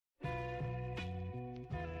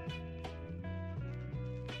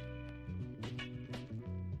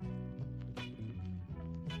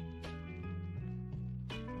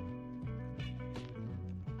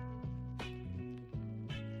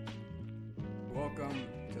Welcome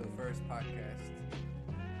to the first podcast.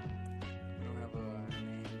 We don't have a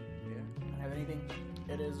name yet. Don't have anything.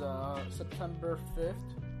 It is September 5th,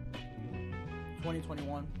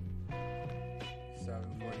 2021.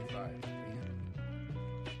 7:45 p.m.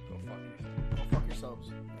 Go fuck yourself. Go fuck yourselves.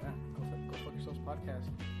 Yeah, go fuck yourselves podcast.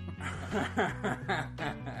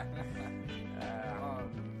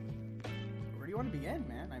 Where do you want to begin,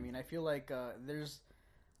 man? I mean, I feel like there's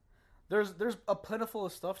a plentiful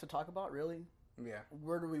of stuff to talk about, really. Yeah.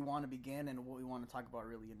 Where do we want to begin and what we want to talk about,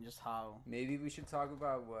 really, and just how... Maybe we should talk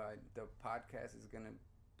about what the podcast is going to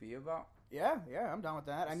be about. Yeah, I'm down with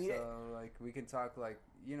that. I mean... So, like, we can talk, like,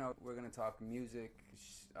 you know, we're going to talk music,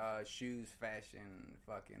 shoes, fashion,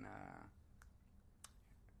 fucking,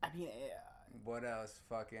 I mean... what else?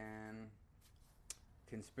 Fucking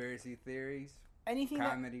conspiracy theories. Anything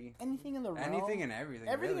anything in the realm, anything and everything,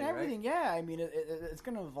 everything really, and everything. right? Yeah, I mean, it's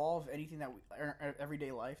gonna involve anything that we our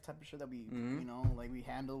everyday life type of shit that we you know, like we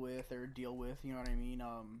handle with or deal with. You know what I mean?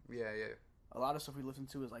 Yeah. A lot of stuff we listen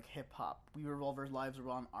to is like hip hop. We revolve our lives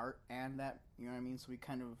around art and that. You know what I mean? So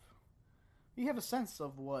we have a sense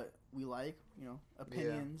of what we like. You know,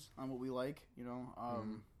 opinions on what we like. You know.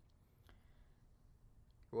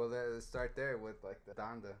 Well, let's start there with like the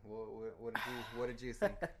Donda. What did you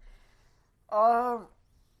think? I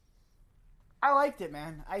liked it,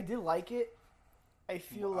 man. I did like it. I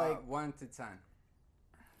feel like 1 to 10.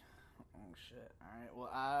 Oh shit! All right.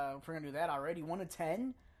 Well, if we're gonna do that already, 1 to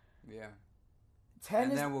 10. Yeah. 10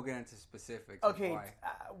 and is... then we'll get into specifics. Okay, of why.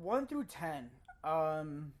 1 through 10.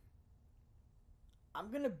 I'm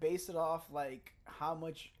gonna base it off like how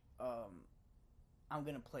much I'm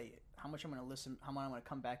gonna play it, how much I'm gonna listen, how much I'm gonna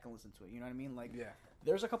come back and listen to it. You know what I mean? Like,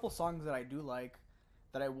 there's a couple songs that I do like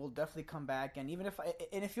that I will definitely come back, and even if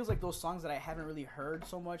and it feels like those songs that I haven't really heard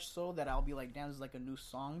so much, so that I'll be like, damn, this is like a new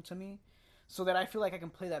song to me, so that I feel like I can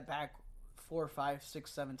play that back 4, 5,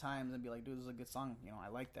 6, 7 times and be like, dude, this is a good song. You know, I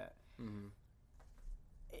like that. Mm-hmm.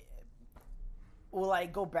 Will I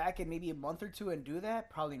go back in maybe a month or two and do that?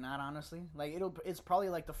 Probably not, honestly. Like it's probably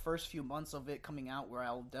like the first few months of it coming out where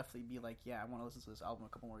I'll definitely be like, yeah, I want to listen to this album a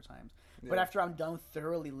couple more times. Yeah. But after I'm done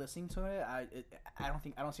thoroughly listening to it, I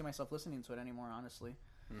don't see myself listening to it anymore, honestly.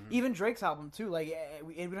 Mm-hmm. Even Drake's album too. Like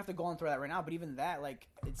we don't have to go on through that right now, but even that, like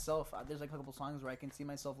itself, there's like a couple songs where I can see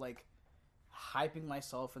myself like hyping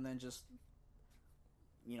myself and then just,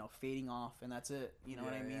 you know, fading off, and that's it. You know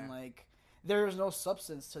what I mean? Yeah. Like there's no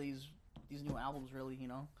substance to these new albums, really. You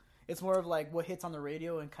know, it's more of like what hits on the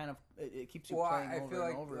radio and kind of it keeps you playing over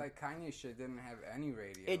and over. I feel like Kanye shit didn't have any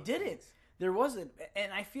radio. It didn't. There wasn't,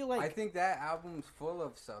 and I feel like I think that album's full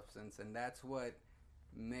of substance, and that's what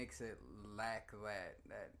makes it lack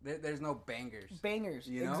that. There's no bangers.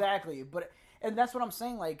 You know? Exactly. And that's what I'm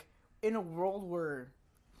saying. Like in a world where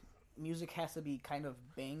music has to be kind of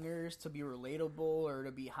bangers to be relatable or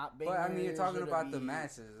to be hot bangers. But I mean, you're talking about the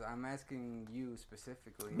masses. I'm asking you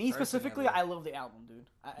specifically. Me specifically, I love the album, dude.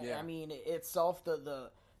 I mean, itself, the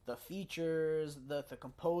features, the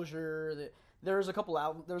composure. There's a couple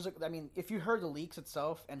albums. I mean, if you heard the leaks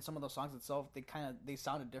itself and some of the songs itself, they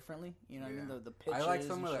sounded differently. You know what I mean? The pitches. I like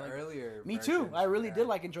some of the earlier. Me too. I really did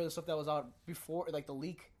enjoy the stuff that was out before, like the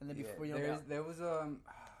leak, and then before. You know, there was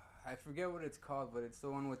I forget what it's called, but it's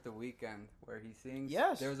the one with The Weeknd where he sings.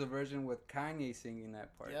 Yes. There was a version with Kanye singing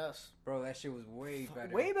that part. Yes. Bro, that shit was way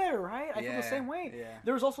better. Way better, right? I feel the same way. Yeah.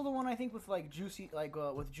 There was also the one I think with like Juicy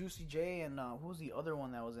J and who was the other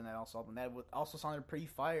one that was in that album that also sounded pretty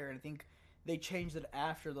fire, and I think they changed it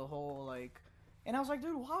after the whole like, and I was like,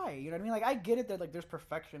 dude, why? You know what I mean? Like I get it that like there's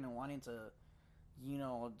perfection and wanting to, you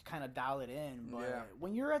know, kind of dial it in, but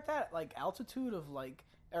when you're at that like altitude of like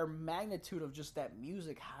or magnitude of just that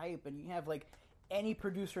music hype, and you have like any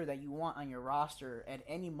producer that you want on your roster at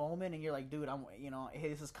any moment, and you're like, dude, hey,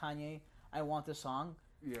 this is Kanye, I want this song.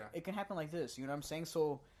 Yeah, it can happen like this. You know what I'm saying?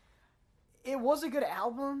 So it was a good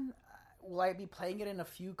album. Will I be playing it in a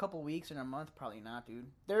couple weeks or a month? Probably not, dude.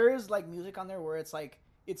 There is like music on there where it's like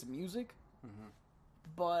it's music,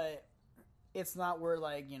 but it's not where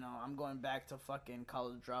like, you know, I'm going back to fucking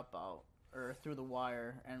College Dropout or Through the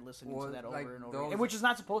Wire and listening to that over and over again. Which is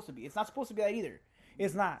not supposed to be. It's not supposed to be that either.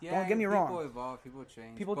 It's not. Yeah, don't get me wrong. People evolve. People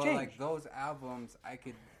change. But like those albums, I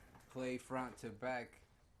could play front to back.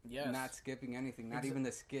 Yes. Not skipping anything. Not even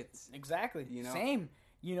the skits. Exactly. You know? Same.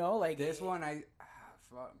 You know, like this one,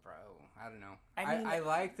 bro, I don't know. I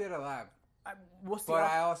liked it a lot.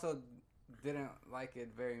 I also didn't like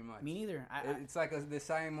it very much. Me neither. It's like the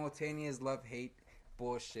simultaneous love-hate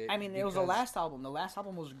bullshit. I mean, it was the last album. The last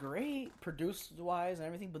album was great, produced-wise and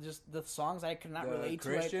everything, but just the songs I could not relate to.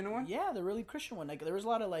 The Christian one? Yeah, the really Christian one. Like, there was a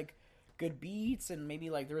lot of, like, good beats, and maybe,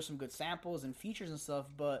 like, there were some good samples and features and stuff,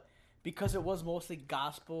 but because it was mostly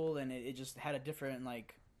gospel and it just had a different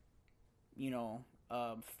like,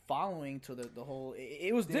 following to the whole.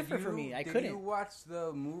 It was different for me. I couldn't. Did you watch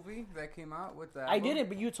the movie that came out with that? I didn't,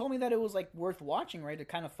 but you told me that it was like worth watching, right? To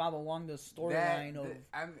kind of follow along the storyline of.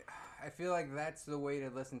 I feel like that's the way to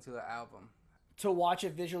listen to the album. To watch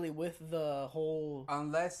it visually with the whole.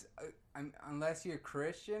 Unless you're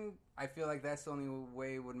Christian, I feel like that's the only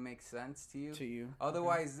way it would make sense to you.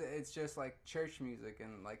 Otherwise, it's just like church music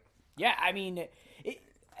and like. Yeah, I mean,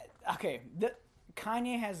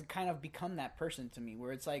 Kanye has kind of become that person to me,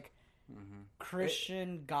 where it's like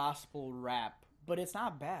Christian gospel rap, but it's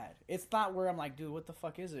not bad. It's not where I'm like, dude, what the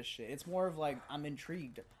fuck is this shit? It's more of like, I'm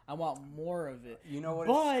intrigued. I want more of it. You know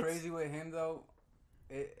what's crazy with him though?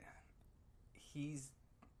 He's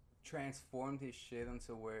transformed his shit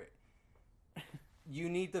into where you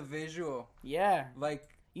need the visual. Yeah. Like,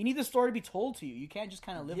 you need the story to be told to you. You can't just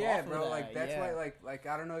kind of live off of that. Yeah, bro. Like, that's why, like,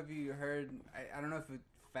 I don't know if you heard, I don't know if it's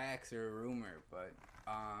facts or a rumor, but,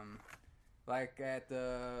 like, at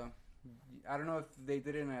the, I don't know if they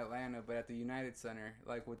did it in Atlanta, but at the United Center,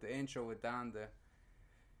 like, with the intro with Donda,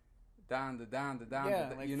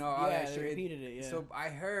 you know, all that shit. They repeated it, yeah. So I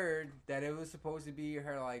heard that it was supposed to be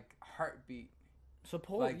her, like, heartbeat.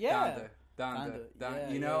 Like, yeah.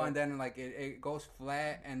 Donda, you know, and then like it goes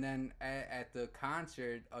flat, and then at the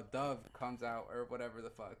concert a dove comes out or whatever the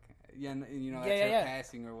fuck, that's her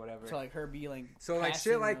passing or whatever. So like her be like, so like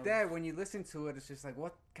shit like that. When you listen to it, it's just like,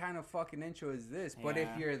 what kind of fucking intro is this? But if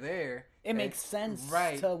you're there, it makes sense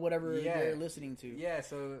to whatever you're listening to. Yeah,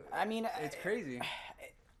 so I mean, it's crazy.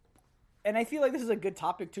 And I feel like this is a good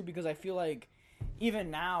topic too, because I feel like even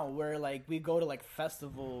now where like we go to like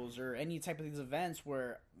festivals or any type of these events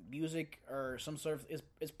where music or some sort of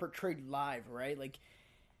is portrayed live, right? Like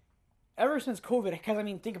ever since COVID, because I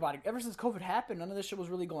mean, think about it. Ever since COVID happened, none of this shit was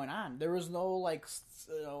really going on. There was no like,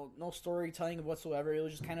 no storytelling whatsoever. It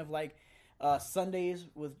was just kind of like Sundays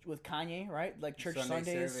with Kanye, right? Like church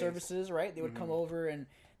Sunday services, right? They would come over and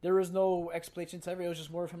there was no explanation to everything. It was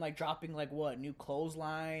just more of him like dropping like new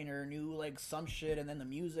clothesline or new like some shit, and then the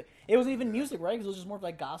music. It wasn't even music, right? Because it was just more of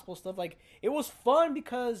like gospel stuff. Like it was fun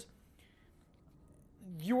because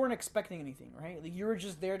you weren't expecting anything, right? Like you were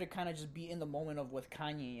just there to kind of just be in the moment of with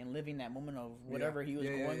Kanye and living that moment of whatever he was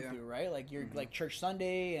going through, right? Like you're like church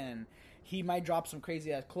Sunday, and he might drop some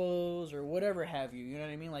crazy ass clothes or whatever have you. You know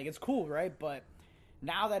what I mean? Like it's cool, right? But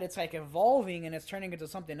now that it's like evolving and it's turning into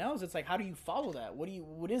something else, it's like, how do you follow that?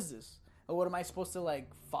 What is this? Or what am I supposed to like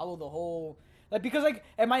follow the whole, like, because like,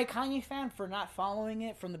 am I a Kanye fan for not following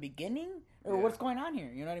it from the beginning, or what's going on here?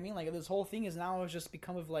 You know what I mean? Like this whole thing is now has just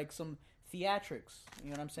become of like some theatrics. You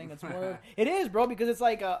know what I'm saying? It's more, it is, bro, because it's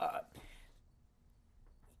like,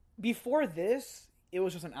 before this, it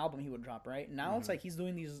was just an album he would drop, right? Now it's like he's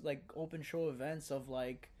doing these like open show events of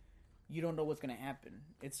like, you don't know what's going to happen.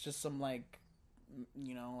 It's just some like,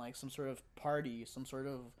 like some sort of party, some sort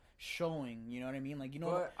of showing. You know what I mean? Like you know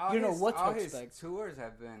what to expect. His tours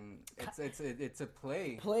have been. It's a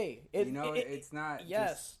play. It's not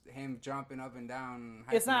just him jumping up and down.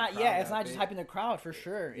 It's not. Yeah, it's not just hyping the crowd for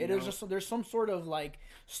sure. It is just there's some sort of like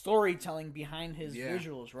storytelling behind his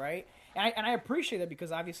visuals, right? And I appreciate that,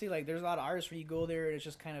 because obviously like there's a lot of artists where you go there and it's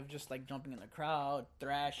just kind of just like jumping in the crowd,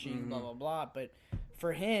 thrashing, blah blah blah. But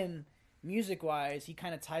for him, music-wise, he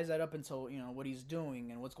kind of ties that up into, what he's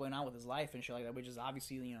doing and what's going on with his life and shit like that, which is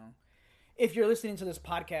obviously, if you're listening to this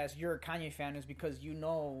podcast, you're a Kanye fan, is because you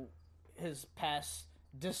know his past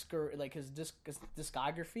discography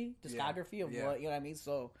of what, you know what I mean?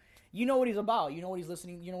 So, you know what he's about, you know what he's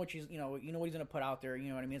listening, you know what he's going to put out there, you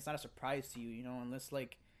know what I mean? It's not a surprise to you, unless,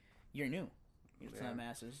 like, you're new to the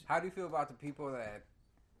masses. How do you feel about the people that,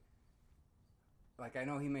 like, I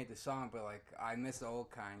know he made the song, but, like, I miss the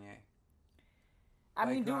old Kanye? I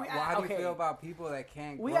mean, how do you feel about people that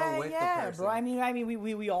can't grow with the person? Bro. I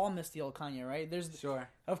mean, we all miss the old Kanye, right? Sure.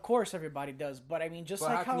 Of course, everybody does, but I mean, just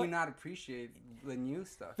like how can you not appreciate the new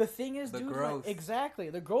stuff? The thing is, the growth, exactly,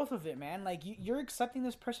 the growth of it, man. Like you're accepting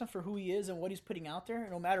this person for who he is and what he's putting out there,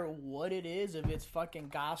 no matter what it is. If it's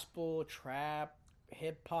fucking gospel, trap,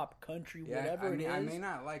 hip hop, country, whatever it is. I may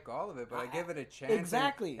not like all of it, but I give it a chance.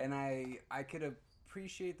 Exactly. And I could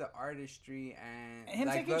appreciate the artistry and him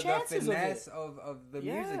like taking chances the finesse of the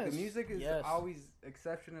music. The music is always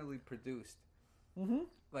exceptionally produced.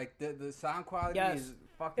 Like the sound quality is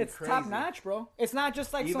fucking crazy. It's top notch, bro. It's not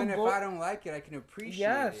just like even if I don't like it, I can appreciate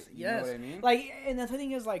it. You know what I mean? Like, and the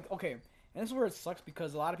thing is, like, okay, and this is where it sucks,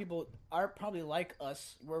 because a lot of people are probably like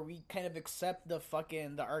us, where we kind of accept the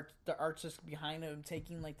artist behind him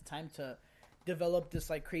taking like the time to developed this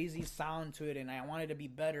like crazy sound to it, and I wanted to be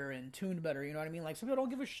better and tuned better. You know what I mean? Like some people don't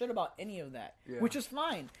give a shit about any of that, which is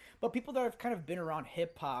fine. But people that have kind of been around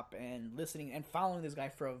hip hop and listening and following this guy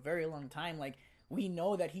for a very long time, like we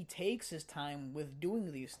know that he takes his time with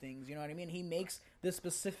doing these things. You know what I mean? He makes this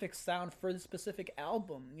specific sound for the specific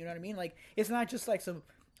album. You know what I mean? Like it's not just like some,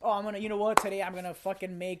 oh, I'm gonna, you know what, today I'm gonna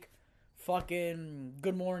fucking make fucking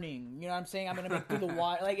Good Morning. You know what I'm saying? I'm gonna make Through the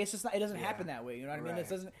Wire. Like it's just not, it doesn't happen that way. You know what I mean? It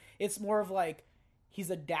doesn't. It's more of like he's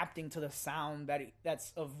adapting to the sound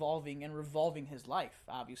that's evolving and revolving his life.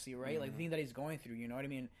 Obviously, right? Like the thing that he's going through. You know what I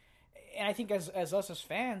mean? And I think as us as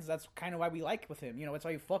fans, that's kind of why we like with him. You know, that's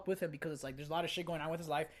why we fuck with him, because it's like there's a lot of shit going on with his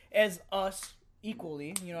life as us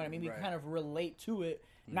equally. You know what I mean? We kind of relate to it,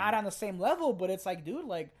 not on the same level, but it's like, dude,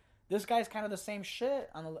 like this guy's kind of the same shit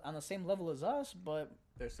on the same level as us, but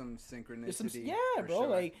there's some synchronicity. Yeah, bro. Sure.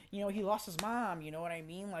 Like, you know, he lost his mom. You know what I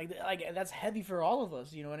mean? Like that's heavy for all of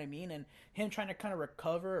us. You know what I mean? And him trying to kind of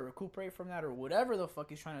recover or recuperate from that or whatever the fuck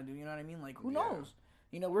he's trying to do. You know what I mean? Like, who knows?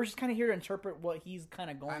 You know, we're just kind of here to interpret what he's kind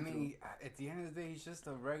of going through. I mean, at the end of the day, he's just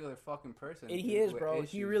a regular fucking person. And he is, bro.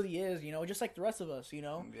 Issues. He really is, you know, just like the rest of us, you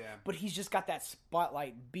know? Yeah. But he's just got that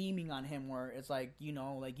spotlight beaming on him where it's like, you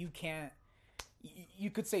know, like you can't, you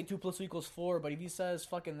could say 2 + 2 = 4, but if he says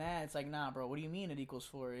fucking that, it's like, nah, bro, what do you mean it equals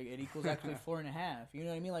 4? It equals actually 4.5. You know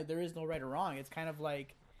what I mean? Like, there is no right or wrong. It's kind of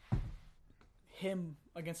like him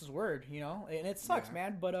against his word, you know? And it sucks,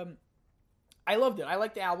 man. But I loved it. I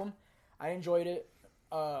liked the album. I enjoyed it.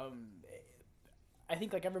 I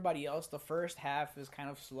think like everybody else, the first half is kind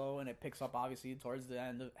of slow and it picks up obviously towards the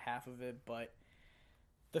end of half of it, but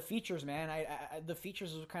the features, man, the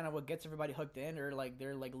features is kind of what gets everybody hooked in, or like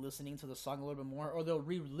they're like listening to the song a little bit more, or they'll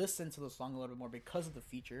re-listen to the song a little bit more because of the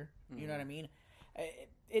feature. You know what I mean?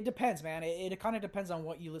 It depends, man. It kind of depends on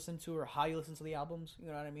what you listen to or how you listen to the albums. You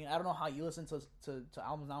know what I mean? I don't know how you listen to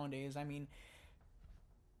albums nowadays. I mean,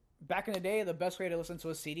 back in the day, the best way to listen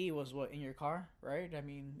to a CD was in your car, right? I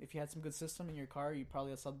mean, if you had some good system in your car,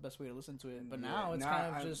 that's the best way to listen to it. But now it's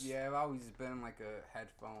kind of just I've always been like a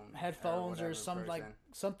headphones or some like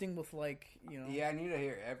something with like, you know. Yeah, I need to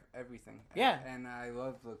hear everything. Yeah, and I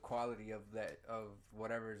love the quality of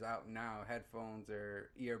whatever's out now, headphones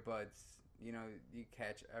or earbuds. You know, you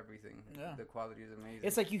catch everything. Yeah. The quality is amazing.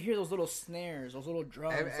 It's like you hear those little snares, those little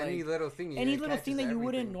drums. Any little thing that you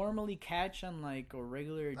wouldn't normally catch on like a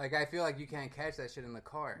regular. Like I feel like you can't catch that shit in the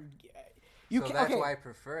car. That's why I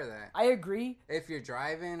prefer that. I agree. If you're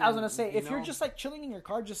driving, I was gonna say you're just like chilling in your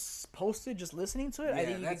car, just posted, just listening to it. I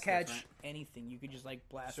think you can catch anything. You could just like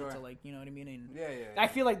blast it to like, you know what I mean. And I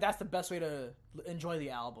feel like that's the best way to enjoy the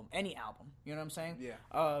album, any album. You know what I'm saying?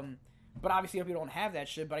 Yeah. But obviously, if you don't have that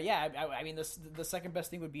shit, but yeah, I mean, the second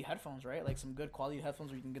best thing would be headphones, right? Like some good quality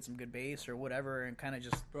headphones where you can get some good bass or whatever, and kind of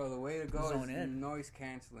just the way to go is noise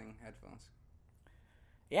canceling headphones.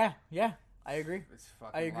 Yeah, I agree. It's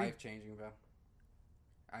fucking life changing, bro.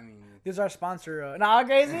 I mean, this is our sponsor. Nah,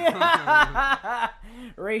 crazy.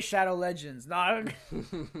 Ray Shadow Legends. Nah.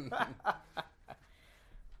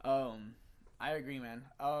 I agree, man.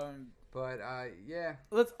 But yeah.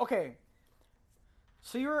 Okay.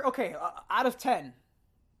 So you're okay. Out of 10,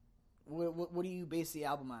 what do you base the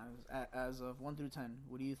album as of 1 through 10?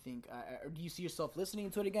 What do you think? Do you see yourself listening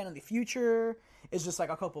to it again in the future? It's just like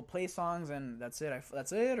a couple play songs and that's it.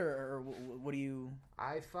 That's it, or what do you?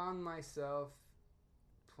 I found myself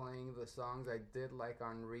playing the songs I did like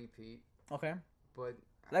on repeat. Okay. But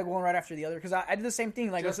like one right after the other, because I did the same thing.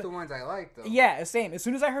 Like just the ones I liked, though. Yeah, same. As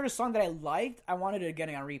soon as I heard a song that I liked, I wanted it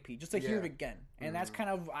again on repeat, just to hear it again. And that's kind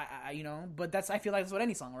of, you know. But I feel like that's what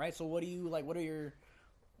any song, right? So what do you like? Where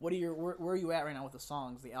are you at right now with the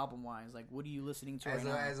songs, the album wise? Like, what are you listening to right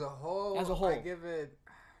now? As a whole, I give it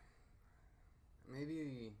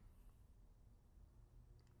maybe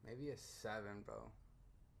a 7, bro.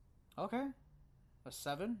 Okay, a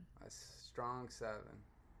 7. A strong 7.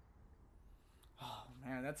 Oh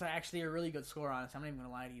man, that's actually a really good score, honestly. I'm not even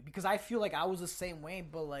gonna lie to you, because I feel like I was the same way,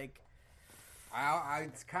 but like,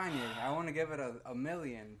 it's Kanye. I want to give it a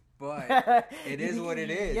million, but it is what it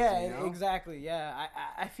is. Yeah, you know? Exactly. Yeah,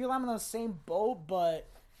 I feel I'm in the same boat, but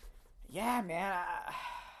yeah, man.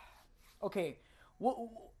 Okay,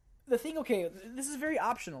 the thing. Okay, this is very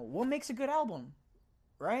optional. What makes a good album?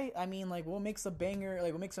 Right? I mean, like, what makes a banger,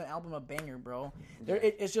 like, what makes an album a banger, bro? Yeah.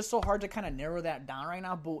 It's just so hard to kind of narrow that down right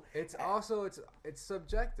now, but... It's also, it's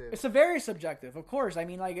subjective. It's a very subjective, of course. I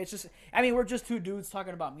mean, like, it's just... I mean, we're just two dudes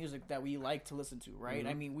talking about music that we like to listen to, right? Mm-hmm.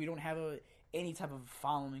 I mean, we don't have any type of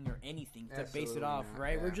following or anything to base it off,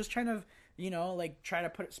 right? Yeah. We're just trying to, you know, like, try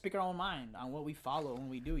to speak our own mind on what we follow when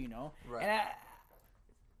we do, you know? Right. And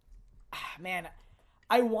man...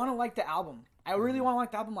 I want to like the album. I really want to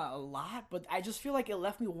like the album a lot, but I just feel like it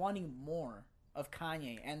left me wanting more of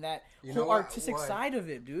Kanye and that whole artistic side of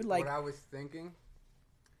it, dude. Like what I was thinking.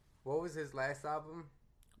 What was his last album?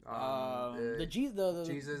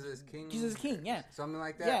 Jesus is King. Jesus is King, yeah. Something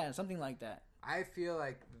like that. Yeah, something like that. I feel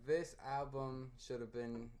like this album should have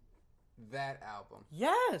been that album.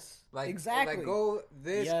 Yes. Like exactly. Like go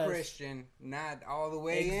this Christian, not all the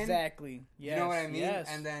way in. Exactly. Yes. You know what I mean? Yes.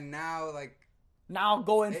 And then now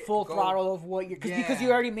go in full throttle of what you're because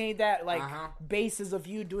you already made that basis of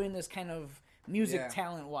you doing this kind of music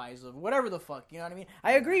talent wise of whatever the fuck, you know what I mean?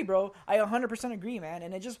 I agree, bro. I 100% agree, man.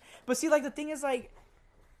 And it just, but see, like the thing is, like,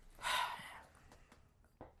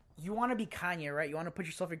 you want to be Kanye, right? You want to put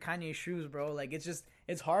yourself in Kanye's shoes, bro. Like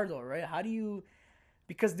it's hard though, right? How do you?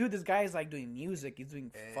 Because dude, this guy is like doing music. He's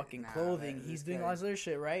doing fucking clothing. He's doing all this other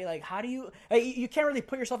shit, right? Like, how do you? Like, you can't really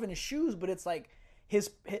put yourself in his shoes, but it's like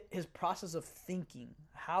his process of thinking.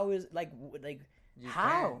 How is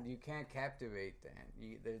how you can't captivate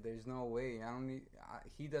that. There's no way.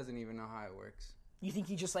 He doesn't even know how it works. You think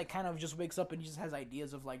he just like kind of just wakes up and he just has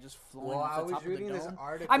ideas of like just flowing well, off the top I was reading of the this dome?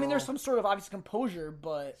 article. I mean, there's some sort of obvious composure,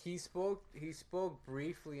 but he spoke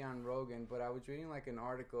briefly on Rogan. But I was reading like an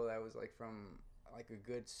article that was like from like a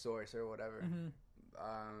good source or whatever. Mm-hmm.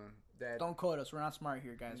 That don't quote us. We're not smart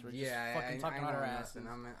here, guys. We're just fucking talking out our asses.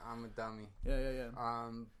 I'm a dummy. Yeah.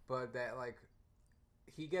 But that like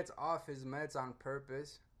he gets off his meds on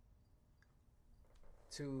purpose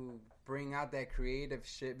to bring out that creative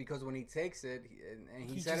shit, because when he takes it, and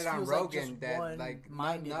he said it on Rogan, that like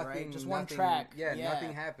nothing, right? Just one track. Yeah,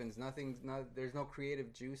 nothing happens. There's no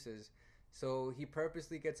creative juices. So he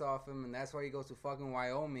purposely gets off him, and that's why he goes to fucking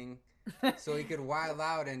Wyoming, so he could wild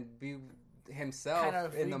out and be himself kind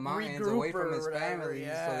of in the mountains, away from his family,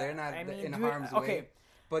 so they're not in harm's way.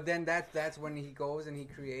 But then that's when he goes and he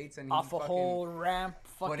creates and he off a whole ramp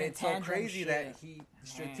fucking. But it's so crazy shit. that he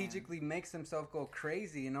strategically makes himself go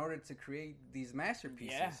crazy in order to create these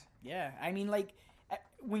masterpieces. Yeah. I mean, like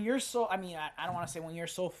when you're so. I mean, I don't want to say when you're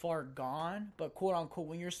so far gone, but quote unquote,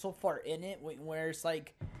 when you're so far in it, where it's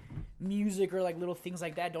like music or like little things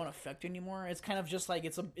like that don't affect you anymore. It's kind of just like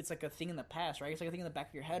it's like a thing in the past, right? It's like a thing in the back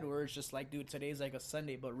of your head where it's just like, dude, today's like a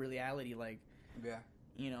Sunday, but reality, like,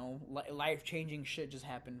 you know, life-changing shit just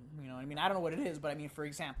happened, you know what I mean? I don't know what it is, but I mean, for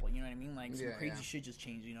example, you know what I mean? Like, some crazy shit just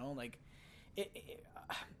changed, you know? Like,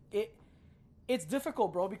 it's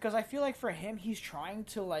difficult, bro, because I feel like for him, he's trying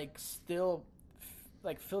to, like, still,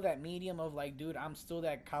 like, fill that medium of, like, dude, I'm still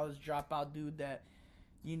that college dropout dude that,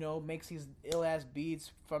 you know, makes these ill-ass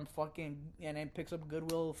beats from fucking, and then picks up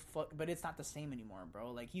Goodwill, but it's not the same anymore,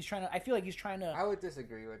 bro. Like, he's trying to, I feel like he's trying to... I would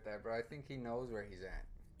disagree with that, bro. I think he knows where he's at.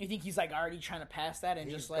 You think he's like already trying to pass that and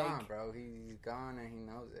he's just like gone, bro? He's gone and he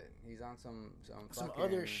knows it. He's on some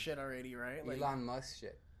other shit already, right? Like Elon Musk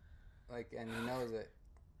shit, like, and he knows it,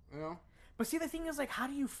 you know. But see, the thing is, like, how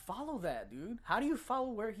do you follow that, dude? How do you follow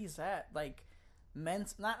where he's at, like, not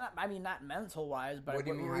mental wise, but what do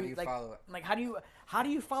you mean? How do you follow it? Like, how do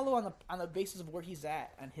you follow on the basis of where he's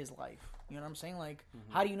at and his life? You know what I'm saying? Like,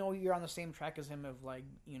 how do you know you're on the same track as him of like,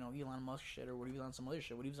 you know, Elon Musk shit, or what he was on some other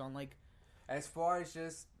shit? What he was on, like. As far as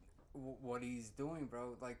just what he's doing,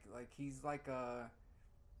 bro, like he's like I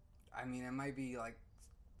mean, it might be like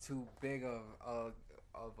too big of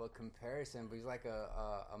a comparison, but he's like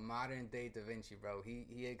a modern day Da Vinci, bro.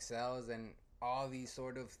 He excels in all these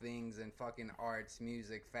sort of things in fucking arts,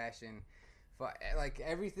 music, fashion, like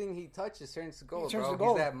everything he touches turns to gold, bro.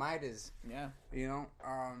 He's that Midas, you know.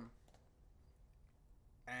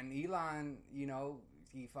 And Elon, you know,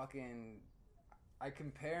 he fucking. I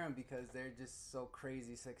compare them because they're just so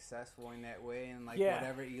crazy successful in that way, and like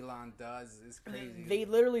whatever Elon does is crazy. They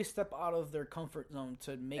literally step out of their comfort zone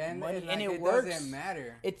to make money, and it works. It doesn't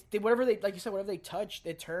matter. Whatever they, like you said, whatever they touch,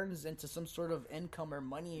 it turns into some sort of income or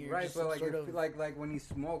money, or right? Just But like when he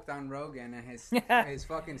smoked on Rogan and his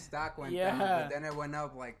fucking stock went down, but then it went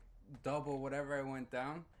up like double whatever it went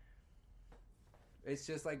down. It's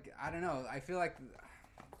just like, I don't know. I feel like.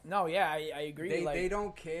 No, yeah, I agree. They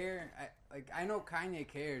don't care. I know Kanye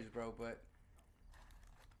cares, bro, but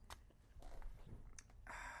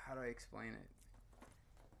how do I explain it?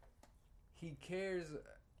 He cares.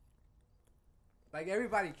 Like,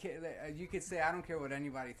 everybody cares. You could say I don't care what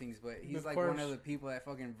anybody thinks, but he's like one of the people that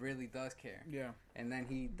fucking really does care. Yeah. And then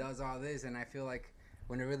he does all this, and I feel like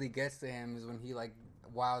when it really gets to him is when he like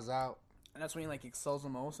wows out. And that's when he like excels the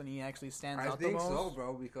most, and he actually stands out the most. I think so,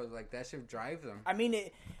 bro, because like that shit drives him. I mean,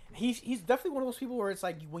 he's definitely one of those people where it's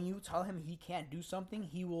like when you tell him he can't do something,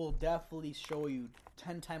 he will definitely show you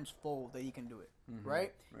 10 times fold that he can do it.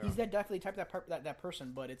 Right? Yeah. He's definitely type that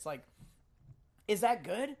person, but it's like, is that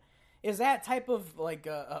good? is that type of like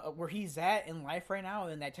where he's at in life right now,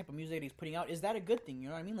 and that type of music that he's putting out, is that a good thing? You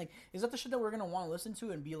know what I mean? Like, is that the shit that we're gonna want to listen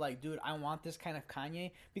to and be like, dude, I want this kind of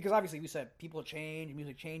Kanye? Because obviously we said people change,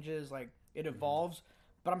 music changes, like it evolves.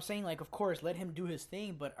 But I'm saying, like, of course, let him do his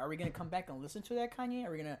thing. But are we gonna come back and listen to that Kanye?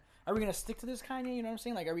 Are we gonna stick to this Kanye? You know what I'm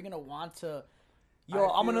saying? Like, are we gonna want to?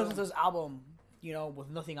 I'm gonna listen to this album, with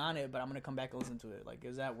nothing on it, but I'm gonna come back and listen to it. Like,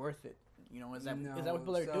 is that worth it? Is that what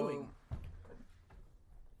people are doing?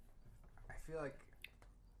 I feel like,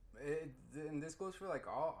 and this goes for like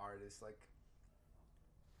all artists. Like,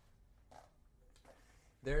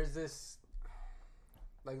 there's this,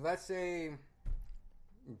 like, let's say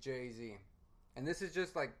Jay-Z, and this is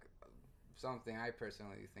just like something I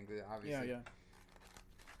personally think that obviously. Yeah.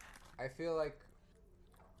 I feel like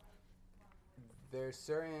there's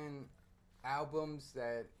certain albums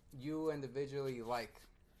that you individually like,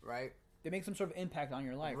 right? They make some sort of impact on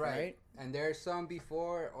your life, right? And there's some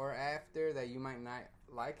before or after that you might not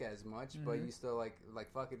like as much, but you still like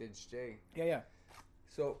fuck it, it's Jay. Yeah.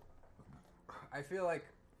 So I feel like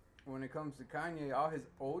when it comes to Kanye, all his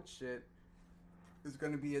old shit is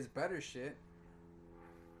gonna be his better shit.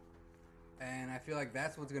 And I feel like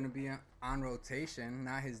that's what's gonna be on rotation,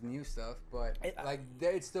 not his new stuff. But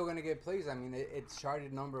it's still gonna get plays. I mean, it's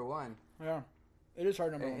charted number 1. Yeah, it is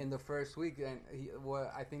charted number 1 in the first week, and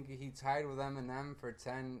I think he tied with Eminem for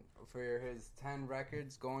his 10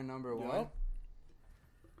 records going number 1.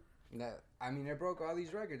 It broke all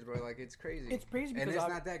these records, bro. Like, it's crazy. It's crazy, and it's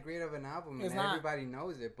not that great of an album, and everybody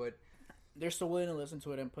knows it, but they're still willing to listen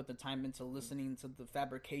to it and put the time into listening to the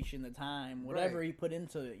fabrication, the time, whatever he put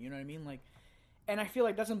into it. You know what I mean? Like, and I feel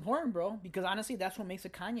like that's important, bro, because honestly, that's what makes a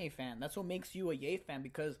Kanye fan. That's what makes you a Ye fan,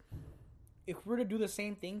 because if we were to do the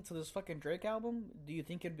same thing to this fucking Drake album, do you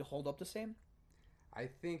think it'd hold up the same? I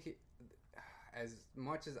think, as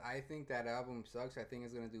much as I think that album sucks, I think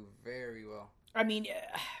it's going to do very well. I mean,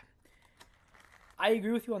 I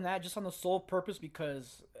agree with you on that, just on the sole purpose,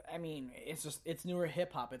 because, I mean, it's newer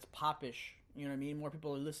hip-hop, it's pop-ish, you know what I mean? More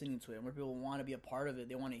people are listening to it, more people want to be a part of it,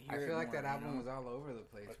 they want to hear it. I feel like more, that album was all over the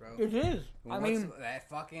place, bro. It is. That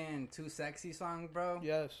fucking Too Sexy song, bro?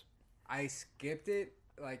 Yes. I skipped it,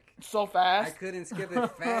 like, so fast. I couldn't skip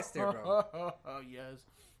it faster, bro. Yes.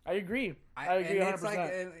 I agree. I agree 100%. It's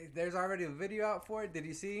like, there's already a video out for it. Did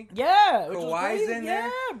you see? Yeah. Kawhi's in there?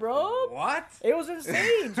 Yeah, bro. What? It was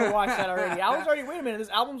insane to watch that already. I was already, wait a minute, this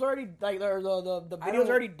album's already, like, the video's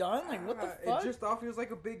already done? Like, what the fuck? It just all feels like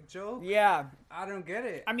a big joke. Yeah. I don't get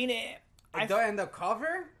it. I mean, and the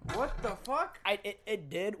cover? What the fuck? It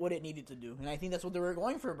did what it needed to do. And I think that's what they were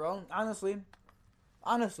going for, bro. Honestly,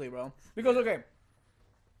 bro. Because, okay,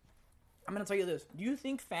 I'm gonna tell you this. Do you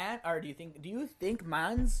think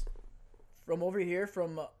Mans from over here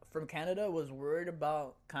from Canada was worried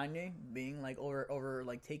about Kanye being like over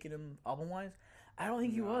like taking him album wise? I don't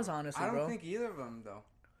think he was, honestly, bro. I don't think either of them, though.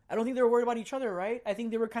 I don't think they were worried about each other, right? I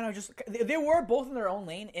think they were kind of just they were both in their own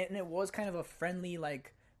lane, and it was kind of a friendly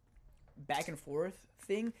like back and forth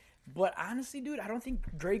thing. But honestly, dude, I don't think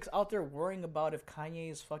Drake's out there worrying about if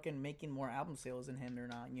Kanye is fucking making more album sales than him or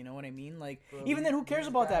not. You know what I mean? Like, bro, even then, who cares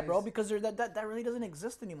about that, bro? Because that really doesn't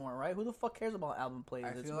exist anymore, right? Who the fuck cares about album plays?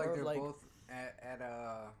 I feel like they're both at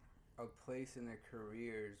a place in their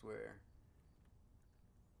careers where,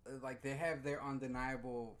 like, they have their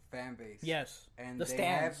undeniable fan base. Yes. And the they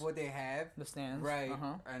stands. have what they have. The stands. Right.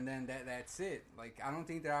 Uh-huh. And then that's it. Like, I don't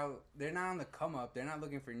think they're not on the come up. They're not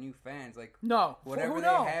looking for new fans. Like, no. Whatever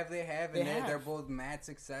they have. And they're both mad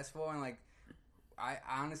successful. And, like, I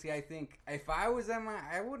honestly, I think if I was them,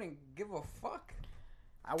 I wouldn't give a fuck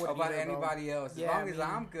about anybody else. As long as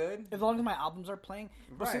I'm good. As long as my albums are playing.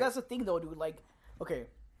 But see, that's the thing, though, dude. Like, okay.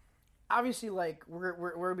 Obviously, like,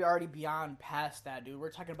 we're already beyond past that, dude.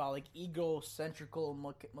 We're talking about, like, egocentrical,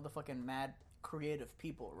 motherfucking mad creative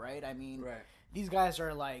people, right? I mean, these guys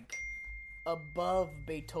are, like, above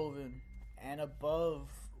Beethoven and above,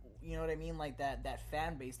 you know what I mean? Like, that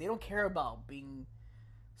fan base. They don't care about being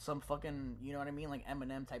some fucking, you know what I mean? Like,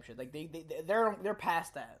 Eminem type shit. Like, they're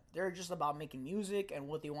past that. They're just about making music and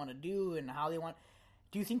what they want to do and how they want.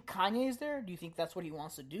 Do you think Kanye is there? Do you think that's what he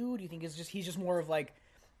wants to do? Do you think he's just more of, like,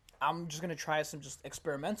 I'm just gonna try some just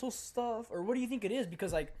experimental stuff, or what do you think it is?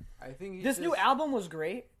 Because like, I think this new album was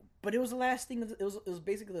great, but it was the last thing. It was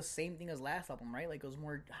basically the same thing as last album, right? Like, it was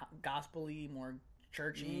more gospel-y, more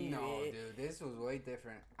churchy. No, dude, this was way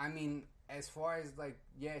different. I mean, as far as like,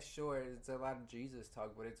 yeah, sure, it's a lot of Jesus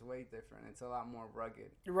talk, but it's way different. It's a lot more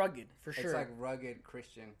rugged. Rugged, for sure. It's like rugged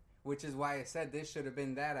Christian, which is why I said this should have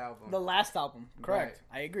been that album. The last album, correct?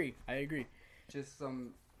 Right. I agree. Just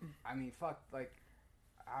some, I mean, fuck, like.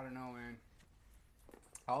 I don't know, man.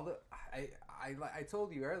 All the I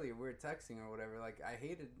told you earlier we were texting or whatever. Like I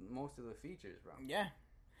hated most of the features, bro. Yeah.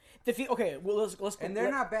 Okay, well let's go. And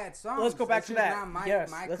they're not bad songs. Let's go back to that.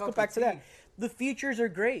 Yes, let's go back to that. The features are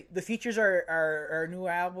great. The features are new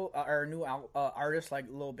album, artists like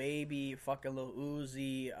Lil Baby, fucking Lil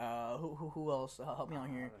Uzi. Who else? Help me out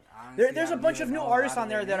here. Honestly, There's a bunch of new artists on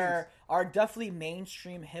there that are definitely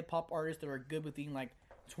mainstream hip hop artists that are good within like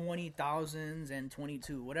 20,000s and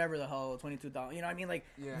 22, whatever the hell, 22,000. You know what I mean? Like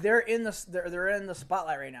they're in the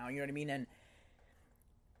spotlight right now. You know what I mean? And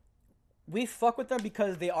we fuck with them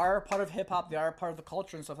because they are a part of hip hop. They are a part of the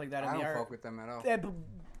culture and stuff like that. And I don't fuck with them at all.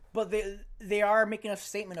 But they are making a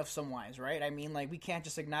statement of some wise, right? I mean, like we can't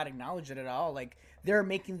just not acknowledge it at all. Like they're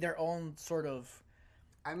making their own sort of.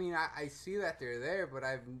 I mean, I see that they're there, but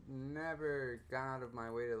I've never gone out of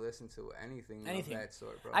my way to listen to anything of that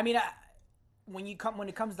sort, bro. I mean, when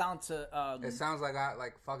it comes down to, it sounds like I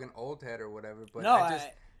like fucking old head or whatever. But no,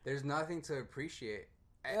 there's nothing to appreciate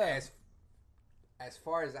as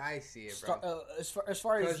far as I see it, bro. As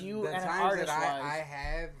far as you and an artist that I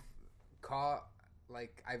have caught.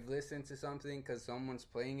 Like, I've listened to something because someone's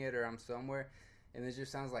playing it or I'm somewhere, and it just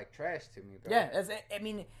sounds like trash to me, bro. Yeah, I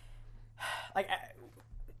mean, like,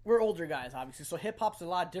 we're older guys, obviously, so hip-hop's a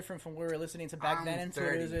lot different from what we were listening to back then. I'm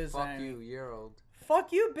 30. Fuck you, you're old.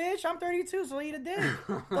 Fuck you, bitch. I'm 32, so eat a dick.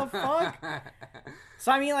 The fuck?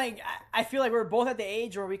 So, I mean, like, I feel like we're both at the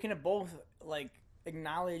age where we can both, like,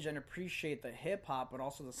 acknowledge and appreciate the hip-hop, but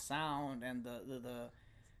also the sound and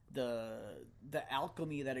the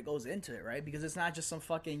alchemy that it goes into it, right? Because it's not just some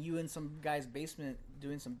fucking you in some guy's basement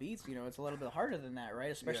doing some beats, you know. It's a little bit harder than that,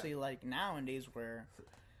 right? Especially like nowadays where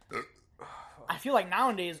I feel like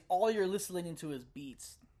nowadays all you're listening to is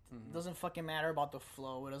beats. It doesn't fucking matter about the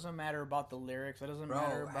flow. It doesn't matter about the lyrics. It doesn't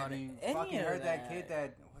matter about any fucking of heard that kid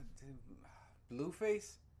that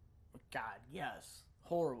Blueface? God, yes.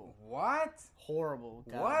 Horrible. What? Horrible.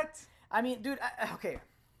 God. What? I mean, dude, okay.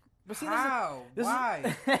 But see, how?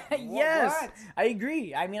 Why? Yes, what? I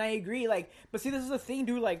agree. I mean, I agree. Like, but see, this is the thing,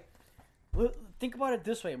 dude. Like, think about it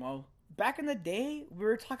this way, Mo. Back in the day, we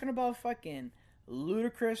were talking about fucking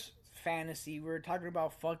Ludacris Fantasy. We were talking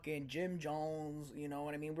about fucking Jim Jones. You know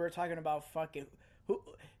what I mean? We were talking about fucking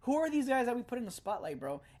who are these guys that we put in the spotlight,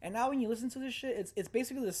 bro? And now when you listen to this shit, it's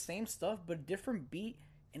basically the same stuff, but a different beat.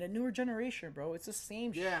 In a newer generation, bro, it's the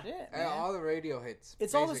same shit, man. All the radio hits.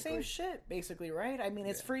 It's basically all the same shit, basically, right? I mean,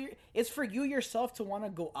 it's for you yourself to want to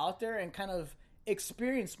go out there and kind of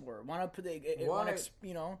experience more. Want to put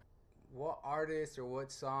you know. What artist or what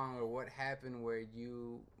song or what happened where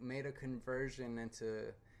you made a conversion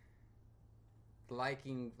into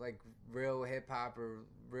liking like real hip hop or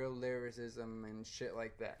real lyricism and shit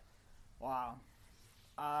like that? Wow,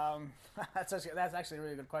 that's actually a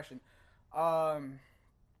really good question.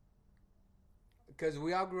 Because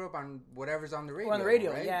we all grew up on whatever's on the radio. On the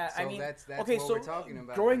radio, right? yeah. So I mean, that's okay, what we're talking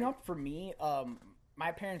about. Growing up for me,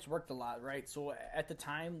 my parents worked a lot, right? So at the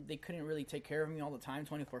time, they couldn't really take care of me all the time,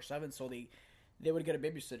 24/7. So they would get a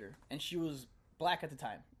babysitter, and she was black at the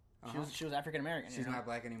time. She was African American. She's not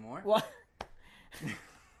black anymore. What?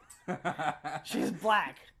 She's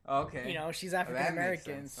black. Okay. You know, she's African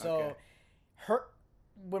American. So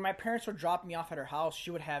when my parents would drop me off at her house,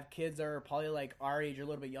 she would have kids that were probably like our age or a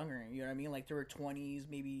little bit younger. You know what I mean? Like they were 20s,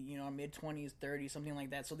 maybe, you know, mid-20s, 30s, something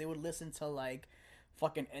like that. So they would listen to like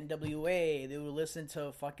fucking NWA. They would listen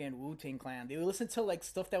to fucking Wu-Tang Clan. They would listen to like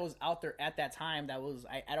stuff that was out there at that time that was,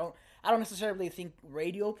 I don't necessarily think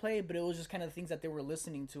radio played, but it was just kind of things that they were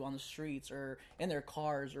listening to on the streets or in their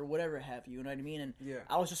cars or whatever have you know what I mean? And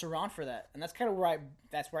I was just around for that. And that's kind of where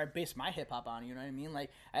I based my hip hop on, you know what I mean? Like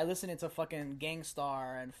I listened to fucking Gang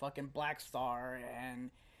Starr and fucking Black Star and,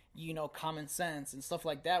 you know, Common Sense and stuff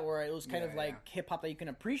like that, where it was kind of like hip hop that you can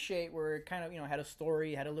appreciate, where it kind of, you know, had a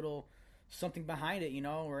story, had a little something behind it, you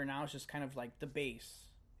know, where now it's just kind of like the bass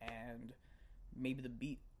and maybe the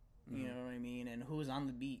beat, you know what I mean? And who's on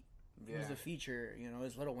the beat. Who's the feature? You know,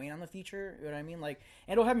 is Lil Wayne on the feature? You know what I mean? Like,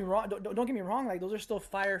 and don't get me wrong. Like, those are still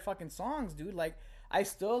fire fucking songs, dude. Like, I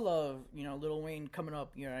still love, you know, Lil Wayne coming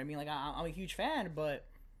up. You know what I mean? Like, I'm a huge fan, but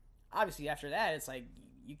obviously after that, it's like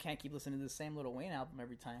you can't keep listening to the same Lil Wayne album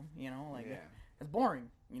every time. You know, like it's boring.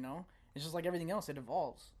 You know, it's just like everything else. It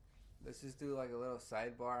evolves. Let's just do like a little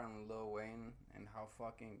sidebar on Lil Wayne and how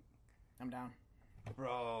fucking. I'm down.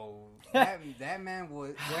 Bro, that man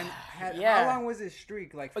was how long was his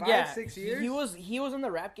streak? Like 5-6 years? He was in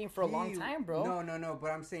the rap game for a long time, bro. No,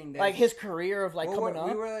 but I'm saying that like his career of like coming up.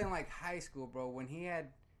 We were in like high school, bro, when he had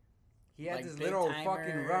like this little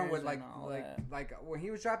fucking run with like when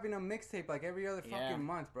he was dropping a mixtape like every other fucking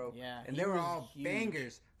month, bro. Yeah. And they were all huge.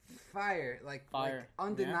 Bangers. Fire. Like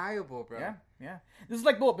undeniable, bro. Yeah. This is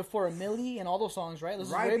like before a Millie and all those songs, right? This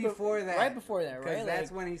is Right before that. Right before that, right? Because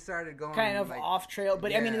that's when he started going kind of like, off trail.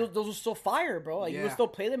 But I mean, those were still fire, bro. Like you would still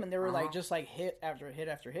play them, and they were like just like hit after hit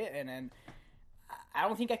after hit. And then I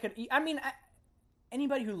don't think I could. I mean,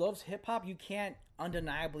 anybody who loves hip hop, you can't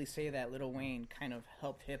undeniably say that Lil Wayne kind of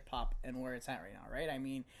helped hip hop and where it's at right now, right? I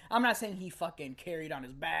mean, I'm not saying he fucking carried on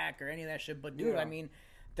his back or any of that shit, but dude, I mean,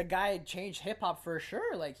 the guy changed hip hop for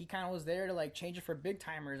sure. Like he kind of was there to like change it for big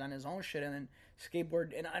timers on his own shit, and then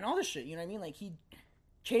skateboard and all this shit. You know what I mean? Like he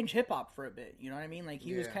changed hip hop for a bit. You know what I mean? Like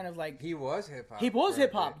he was kind of like he was hip hop. He was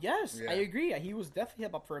hip hop. Yes, I agree. He was definitely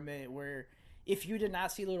hip hop for a minute. Where if you did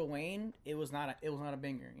not see Lil Wayne, it was not a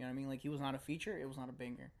banger. You know what I mean? Like he was not a feature. It was not a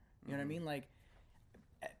banger. You know what I mean? Like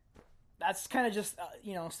that's kind of just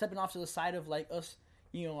stepping off to the side of like us.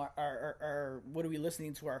 You know, our what are we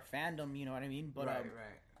listening to, our fandom? You know what I mean? But right.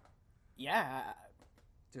 Yeah.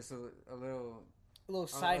 Just a little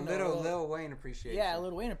side note. A little Lil Wayne appreciation. Yeah, a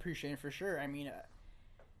Lil Wayne appreciation for sure. I mean,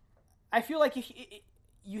 I feel like if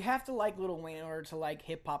you have to like Lil Wayne in order to like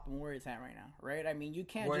hip hop and where it's at right now, right? I mean, you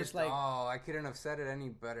can't just like. Oh, I couldn't have said it any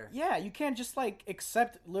better. Yeah, you can't just like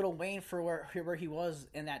accept Lil Wayne for where he was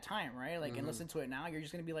in that time, right? Like, and listen to it now, you're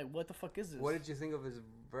just gonna be like, what the fuck is this? What did you think of his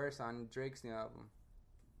verse on Drake's new album?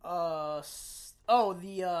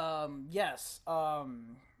 Yes.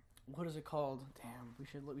 What is it called? Damn, we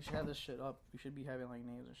should have this shit up. We should be having like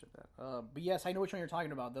names and shit that. But yes, I know which one you're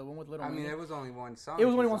talking about. The one with Lil Wayne. I mean, it was only one song. It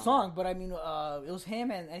was only one song, but I mean, it was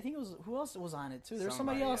him and I think it was who else was on it too. There was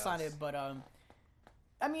somebody else on it, but I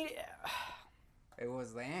mean, it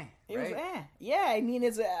was It was yeah. I mean,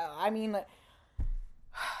 it's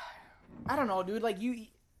I don't know, dude. Like you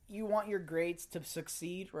want your greats to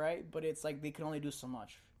succeed, right? But it's like they can only do so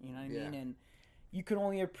much. You know what I mean? And you can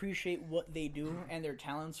only appreciate what they do and their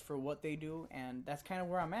talents for what they do, and that's kind of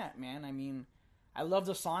where I'm at, man. I mean, I love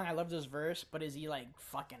the song, I love this verse, but is he like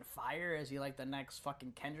fucking fire? Is he like the next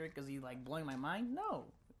fucking Kendrick? Is he like blowing my mind? No,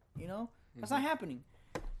 that's not happening.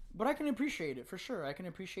 But I can appreciate it for sure. I can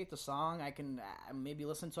appreciate the song. I can maybe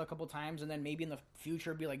listen to it a couple times, and then maybe in the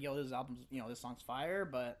future be like, yo, this album's, this song's fire.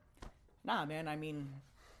 But nah, man. I mean,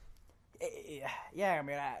 yeah, I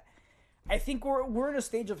mean, I think we're in a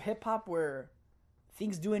stage of hip hop where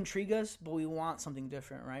things do intrigue us, but we want something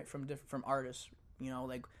different, right? From artists,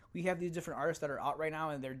 like we have these different artists that are out right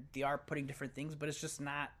now, and they are putting different things, but it's just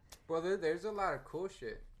not. Well, there's a lot of cool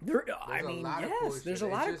shit. There's a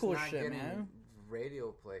lot of cool shit, man.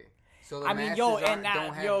 Radio play. So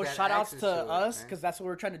shout outs to us because that's what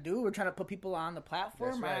we're trying to do. We're trying to put people on the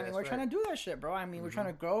platform. Right, I mean, we're trying to do that shit, bro. I mean, we're trying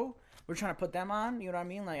to grow. We're trying to put them on. You know what I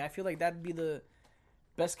mean? Like, I feel like that'd be the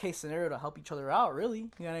best case scenario to help each other out, really. You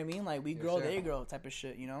know what I mean? Like, we grow, they grow type of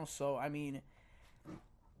shit, So, I mean,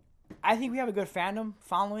 I think we have a good fandom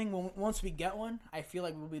following. Once we get one, I feel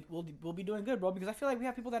like we'll be doing good, bro, because I feel like we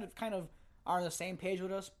have people that kind of are on the same page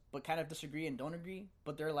with us, but kind of disagree and don't agree.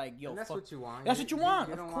 But they're like, "Yo, that's what you want. That's what you want.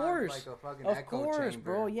 You of don't course, want, like, a fucking of echo course,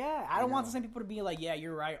 chamber, bro. Yeah, I don't want the same people to be like, "Yeah,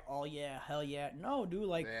 you're right. Oh yeah, hell yeah." No, dude.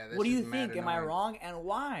 Like, what do you think? Am I wrong? And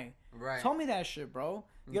why? Right. Tell me that shit, bro.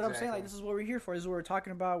 You know what I'm saying? Like, this is what we're here for. This is what we're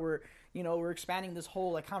talking about. We're expanding this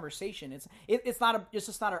whole like conversation. It is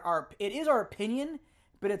our opinion,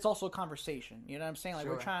 but it's also a conversation. You know what I'm saying? Like,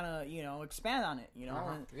 we're trying to expand on it.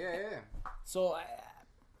 And, yeah. So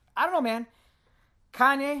I don't know, man.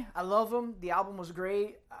 Kanye, I love him. The album was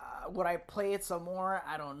great. Would I play it some more?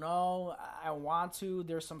 I don't know. I want to.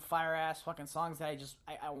 There's some fire ass fucking songs that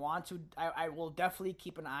I want to. I will definitely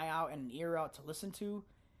keep an eye out and an ear out to listen to.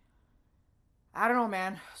 I don't know,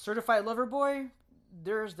 man. Certified Lover Boy,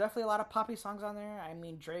 there's definitely a lot of poppy songs on there. I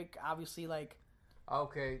mean, Drake, obviously, like.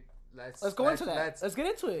 Okay, let's go into that. Let's get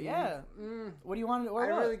into it. Yeah. What do you want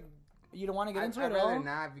to? You don't want to get into it at all? I'd rather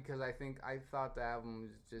not, because I thouut the album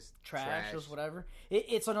was just trash. Or whatever.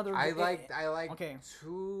 It's another. I like okay.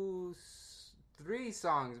 3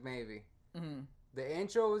 songs maybe. Mm-hmm. The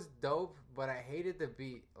intro was dope, but I hated the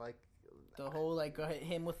beat. Like the whole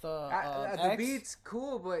him with the beat's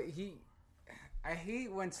cool, but I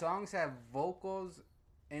hate when songs have vocals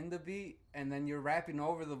in the beat and then you're rapping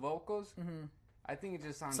over the vocals. Mm-hmm. I think it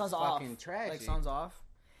just sounds fucking trashy. Like sounds off.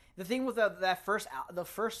 The thing with the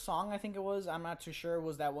first song, I think it was, I'm not too sure,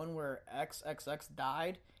 was that one where XXX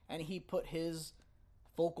died and he put his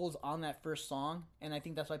vocals on that first song, and I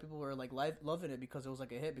think that's why people were like loving it, because it was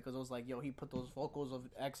like a hit, because it was like, yo, he put those vocals of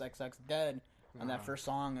XXX dead on that first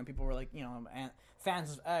song, and people were like, and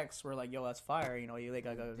fans of X were like, yo, that's fire, you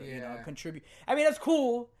contribute. I mean, that's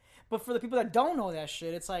cool. But for the people that don't know that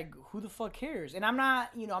shit, it's like, who the fuck cares? And I'm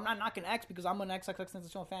not knocking X, because I'm an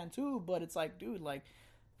XXXTentacion fan too. But it's like, dude, like,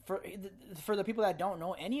 for the people that don't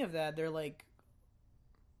know any of that, they're like,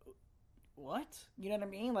 what? You know what I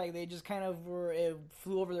mean? Like, they just kind of were, it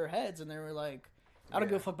flew over their heads, and they were like, I don't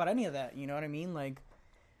give a fuck about any of that. You know what I mean? Like,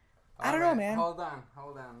 I don't know, man. Hold on.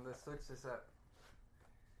 Let's switch this up.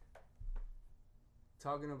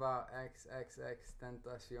 Talking about XXX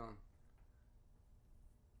Tentacion.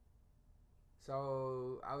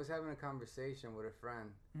 So, I was having a conversation with a friend.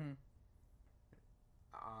 Mm-hmm.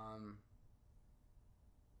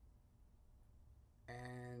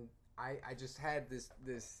 And I just had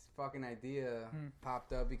this fucking idea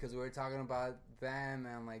popped up because we were talking about them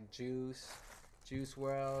and like Juice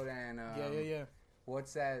WRLD and yeah.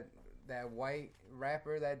 What's that white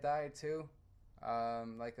rapper that died too?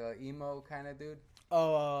 Like a emo kind of dude.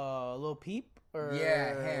 Oh, Lil Peep? Or...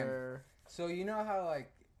 Yeah, him. So you know how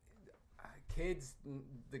like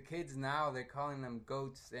the kids now, they're calling them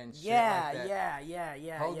goats and shit like that.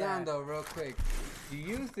 Yeah. Hold on though, real quick. Do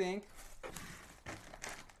you think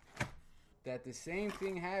that the same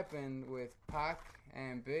thing happened with Pac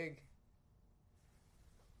and Big?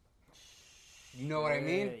 You know what I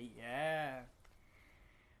mean? Yeah.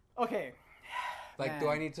 Okay. Like, do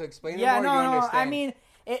I need to explain it more? Or do you understand? I mean,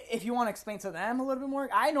 if you want to explain to them a little bit more,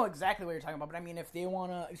 I know exactly what you're talking about. But I mean, if they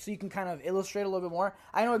want to, so you can kind of illustrate a little bit more,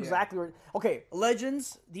 I know exactly where. Okay,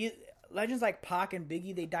 legends like Pac and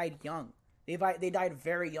Biggie, they died young. They died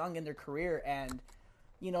very young in their career, and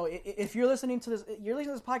you know, if you're listening to this, you're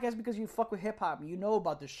listening to this podcast because you fuck with hip hop. You know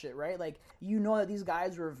about this shit, right? Like, you know that these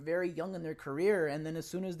guys were very young in their career, and then as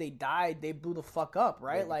soon as they died, they blew the fuck up,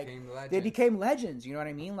 right? They became legends. You know what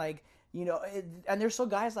I mean? Like, you know, and there's still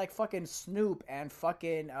guys like fucking Snoop and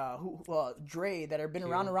fucking Dre that have been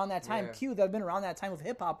around that time. Yeah. Q that have been around that time with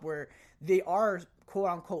hip hop, where they are quote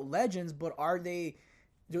unquote legends, but are they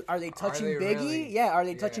touching Biggie? Really? Yeah, are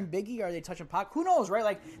they touching Biggie? Are they touching Pac? Who knows, right?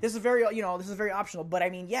 Like, this is very optional. But I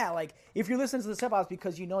mean, yeah, like, if you're listening to this hip hop, it's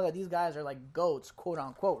because you know that these guys are like goats, quote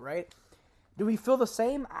unquote, right? Do we feel the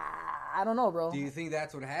same? I don't know, bro. Do you think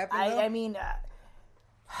that's what happened? I mean,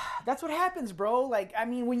 that's what happens, bro. Like, I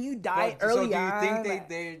mean, when you die early on, so do you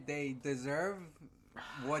think they deserve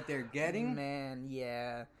what they're getting? Man,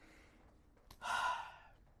 yeah.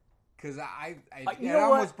 Because it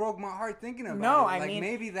almost broke my heart thinking about it. I mean,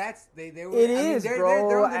 maybe that's they were. Bro.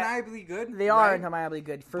 They're undeniably good. They are undeniably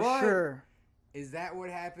good for sure. Is that what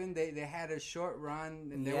happened? They had a short run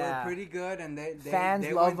and they were pretty good and fans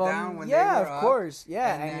they love went them. down when they were of course.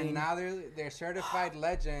 Yeah, and then now they're certified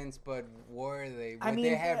legends. But were they?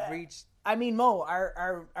 They have reached? I mean, Mo,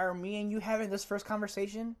 are me and you having this first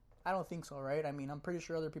conversation? I don't think so, right? I mean, I'm pretty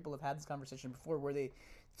sure other people have had this conversation before where they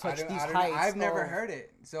touch these heights. I've never heard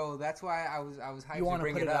it, so that's why I was hyped you want to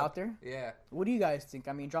bring put it up. out there? Yeah. What do you guys think?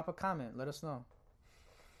 I mean, drop a comment. Let us know.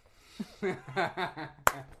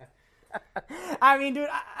 I mean, dude,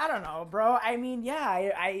 I don't know, bro. I mean,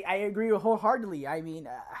 yeah, I agree wholeheartedly. I mean,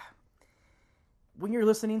 when you're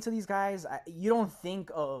listening to these guys, you don't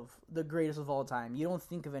think of the greatest of all time. You don't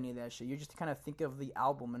think of any of that shit. You just kind of think of the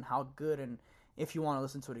album and how good, and if you want to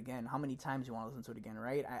listen to it again, how many times you want to listen to it again,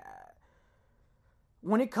 right?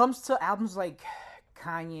 When it comes to albums like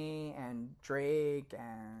Kanye and Drake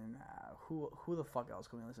and who the fuck else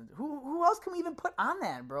can we listen to? Who else can we even put on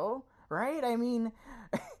that, bro? Right? I mean,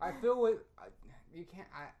 I feel you can't.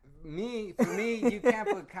 For me, you can't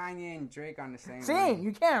put Kanye and Drake on the same. Same,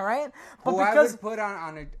 you can, right? But I would put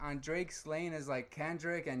on Drake's lane is like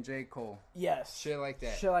Kendrick and J. Cole. Yes, shit like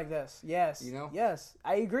that. Shit like this. Yes, you know. Yes,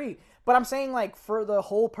 I agree. But I'm saying, like, for the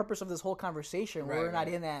whole purpose of this whole conversation, we're not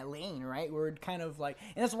in that lane, right? We're kind of like,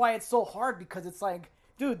 and that's why it's so hard because it's like,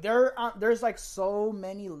 dude, there's like so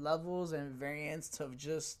many levels and variants to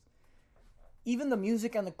just. Even the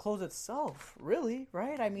music and the clothes itself, really,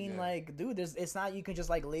 right? I mean, like, dude, it's not you can just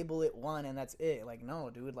like label it one and that's it. Like,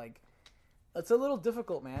 no, dude, like, it's a little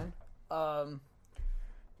difficult, man.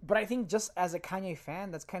 But I think just as a Kanye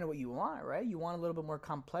fan, that's kind of what you want, right? You want a little bit more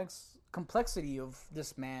complexity of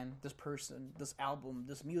this man, this person, this album,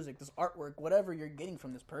 this music, this artwork, whatever you're getting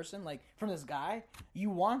from this person, like from this guy.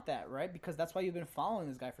 You want that, right? Because that's why you've been following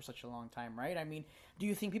this guy for such a long time, right? I mean, do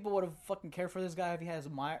you think people would have fucking cared for this guy if he had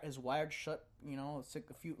his wired shut, you know,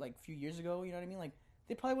 a few years ago? You know what I mean? Like,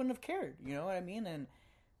 they probably wouldn't have cared. You know what I mean? And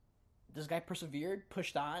this guy persevered,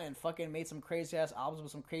 pushed on, and fucking made some crazy ass albums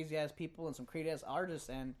with some crazy ass people and some crazy ass artists.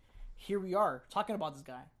 And here we are talking about this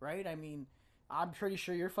guy, right? I mean, I'm pretty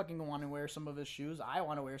sure you're fucking gonna want to wear some of his shoes. I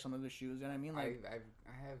want to wear some of his shoes. You know what I mean? Like, I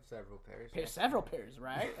have several pairs. Several pairs,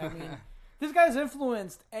 right? I mean, this guy's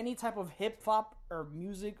influenced any type of hip hop or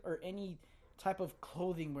music or any type of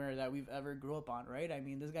clothing wear that we've ever grew up on, right? I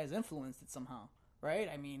mean, this guy's influenced it somehow, right?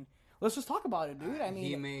 I mean, let's just talk about it, dude. I mean,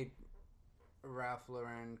 he made Ralph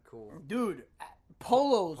Lauren cool, dude.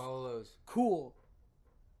 Polos, cool.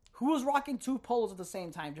 Who was rocking 2 polos at the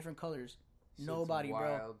same time, different colors? Shit's Nobody, bro.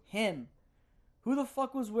 wild. Him. Who the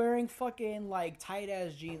fuck was wearing fucking like tight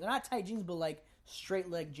ass jeans? Not tight jeans, but like straight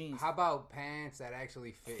leg jeans. How about pants that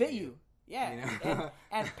actually Fit you? Yeah. You know?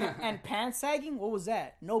 and pants sagging. What was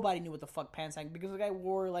that? Nobody knew what the fuck pants sagging because the guy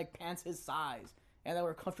wore like pants his size and that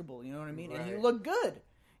were comfortable. You know what I mean? And he Right. looked good.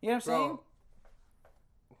 You know what I'm saying? Bro,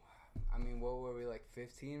 I mean, what were we, like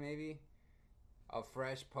 15 maybe? A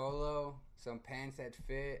fresh polo, some pants that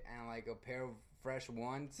fit, and like a pair of fresh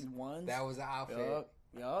ones. That was the outfit.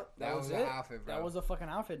 Yup. That was the outfit, bro. That was a fucking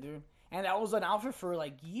outfit, dude. And that was an outfit for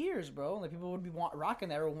like years, bro. Like people would be rocking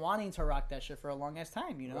that or wanting to rock that shit for a long ass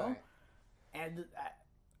time, you know? Right. And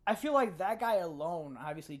I feel like that guy alone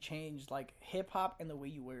obviously changed like hip hop and the way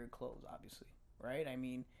you wear your clothes, obviously, right? I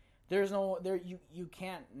mean, you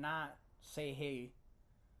can't not say, hey,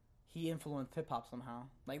 he influenced hip hop somehow.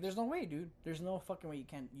 Like, there's no way, dude. There's no fucking way you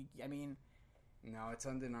can't. I mean, No, it's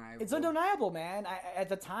undeniable. it's undeniable, man. At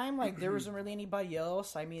the time, like, there wasn't really anybody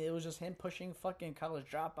else. I mean, it was just him pushing fucking College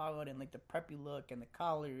Dropout and like the preppy look and the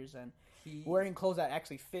collars and wearing clothes that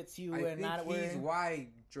actually fits you I and think not wearing. he's why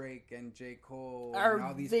Drake and J. Cole and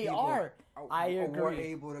all these people I agree. were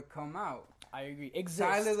able to come out. I agree. Exist.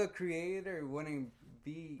 Tyler, the Creator, wouldn't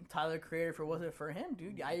be... Tyler Creator, for was it for him,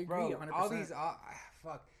 dude? I agree, Bro, 100%. all these...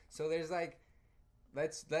 fuck. So there's like...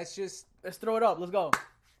 Let's just... Let's throw it up. Let's go.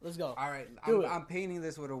 Let's go. All right. Do it. I'm painting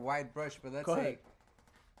this with a wide brush, but let's Go say ahead.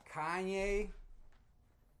 Kanye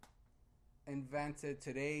invented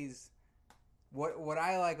today's... What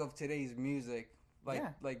I like of today's music,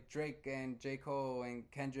 like Drake and J. Cole and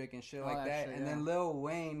Kendrick and shit All like that that, shit, and yeah. then Lil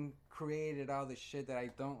Wayne created all the shit that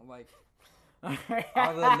I don't like. all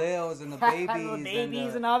All the Lils and the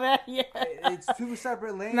babies, and all that. Yeah. It's two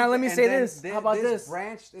separate lanes. Now, let me and say then this. How about this?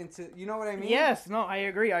 branched into, you know what I mean? Yes. No, I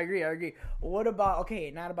agree. What about,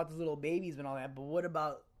 okay, not about the little babies and all that, but what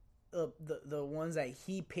about the ones that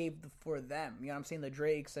he paved for them? You know what I'm saying? The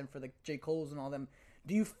Drakes and for the J. Cole's and all them.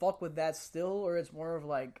 Do you fuck with that still, or it's more of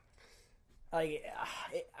like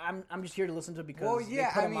I'm just here to listen to it because Well, yeah,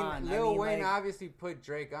 they put I him mean, on. Lil Wayne like, obviously put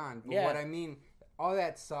Drake on, but Yeah. what I mean, all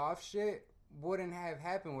that soft shit wouldn't have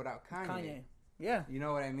happened without Kanye. Yeah. You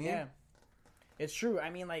know what I mean? Yeah. It's true. I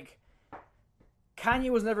mean, like, Kanye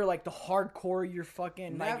was never like the hardcore you're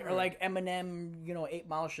fucking like, or Never. like Eminem, 8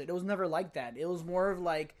 Mile shit. It was never like that. It was more of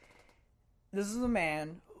like, this is a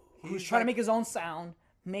man who's He's trying to like- make his own sound,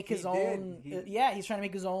 make his He own. did. He's trying to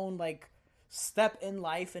make his own like step in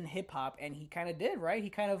life in hip hop, and he kind of did, right? He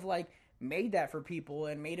kind of like made that for people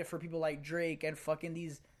and made it for people like Drake and fucking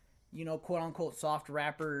these, quote unquote soft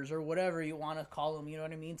rappers or whatever you want to call them. You know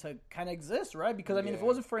what I mean? To kind of exist, right? Because I mean, if it Yeah.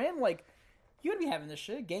 wasn't for him, like, you would be having this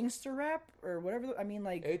shit, gangster rap or whatever. I mean,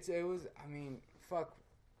 like, It was. I mean, fuck.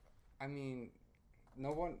 I mean,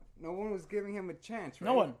 no one was giving him a chance. Right?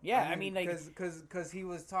 No one. Yeah, I mean, like- because he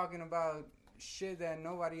was talking about shit that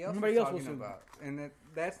nobody else Nobody was else was talking to. about, and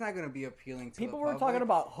that's not gonna be appealing to people the were public. talking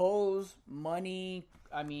about hoes, money.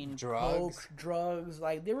 I mean, Drugs. coke, drugs.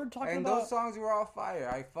 Like, they were talking and about. those songs were all fire.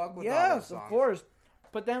 I fuck with all Yes, those songs. of course.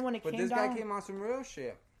 But then when it But came this down, guy came on some real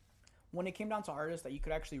shit. when it came down to artists that you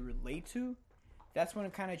could actually relate to, that's when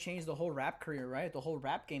it kind of changed the whole rap career, right? The whole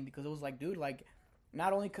rap game, because it was like, dude, like,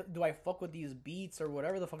 not only do I fuck with these beats or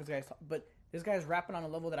whatever the fuck this guy's, but this guy's rapping on a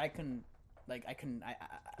level that I can, like,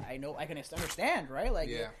 I know I can understand, right? Like,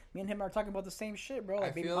 Yeah. me and him are talking about the same shit, bro.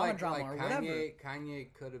 Like, I baby feel mama like drama or whatever.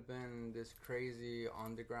 Kanye could have been this crazy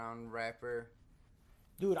underground rapper,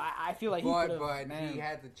 Dude, I feel like he but could have, man. he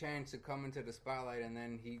had the chance to come into the spotlight, and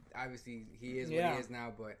then he is what Yeah. he is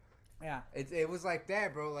now. But Yeah, it was like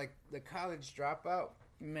that, bro. Like the College Dropout.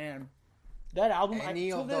 man. That album, Any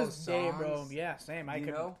to of this those day, bro. songs, Yeah, same. I you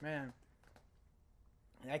can, know? man.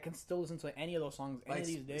 I can still listen to any of those songs any Like of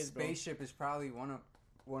these days, bro. Spaceship is probably one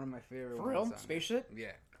of my favorite. For real, ones on Spaceship. there.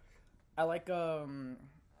 Yeah. I like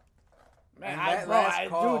Man, And Last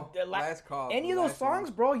Call. dude, Last Call. any of the those last songs,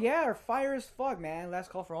 one. bro, yeah, are fire as fuck, man. Last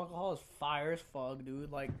Call for Alcohol is fire as fuck,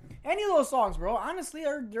 dude. Like, any of those songs, bro, honestly,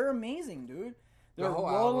 they're amazing, dude. They're The whole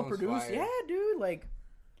well album's produced. fire. Yeah, dude, like,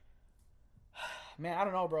 man, I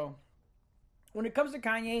don't know, bro. When it comes to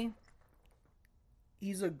Kanye,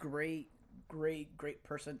 he's a great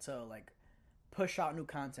person to, like, push out new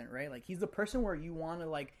content, right? Like, he's the person where you want to,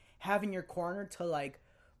 like, have in your corner to, like,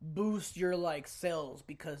 boost your, like, sales,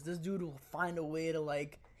 because this dude will find a way to,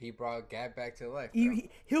 like, He brought Gap back to life. Bro.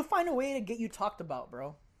 he'll find a way to get you talked about,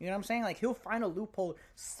 bro. You know what I'm saying? Like, he'll find a loophole,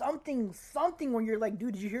 something where you're like,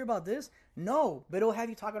 dude, did you hear about this? No, but it'll have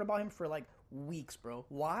you talking about him for, like, weeks, bro.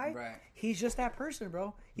 Why? Right. He's just that person,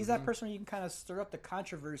 bro. He's that person where you can kind of stir up the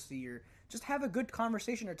controversy or just have a good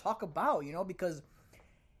conversation or talk about, because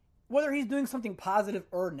whether he's doing something positive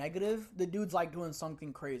or negative, the dude's like doing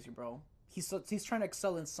something crazy, bro. He's trying to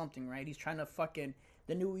excel in something, right? He's trying to fucking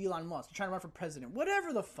the new Elon Musk. He's trying to run for president,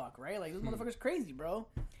 whatever the fuck, right? Like this motherfucker's crazy, bro.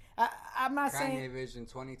 I'm not saying Kanye Vision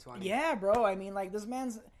 2020. Yeah, bro. I mean, like this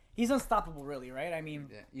he's unstoppable, really, right? I mean,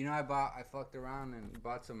 yeah. You know, I fucked around and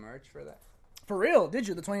bought some merch for that. For real? Did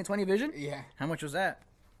you? The 2020 Vision? Yeah. How much was that?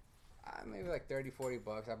 Maybe like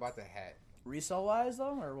 $30-$40. I bought the hat. Resale wise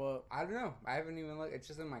though, or what? I don't know. I haven't even looked. It's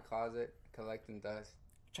just in my closet collecting dust.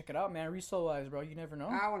 Check it out, man. Resale wise, bro. You never know.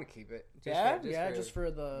 I want to keep it. Just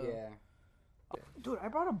for the. Yeah. Dude, I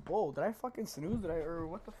brought a bowl. Did I fucking snooze? Or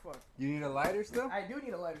what the fuck? You need a lighter still? I do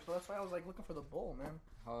need a lighter, so that's why I was like looking for the bowl, man.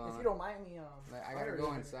 Hold on. If you don't mind me, I gotta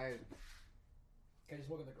go inside. Can I just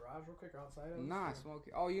smoke in the garage real quick or outside? Nah, smoke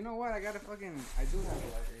it. Oh, you know what? I do have a lighter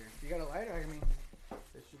here. You got a lighter? I mean,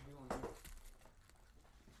 there should be one here.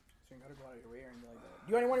 So you gotta go out of your way and be like that.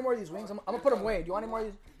 Do you want any more of these wings? I'm gonna put them away. Do you want any more of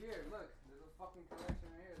these? Here, look. There's a fucking collection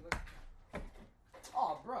right here. Look.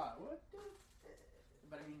 Oh, bro. What, dude?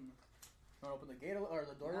 But I mean, you wanna open the gate or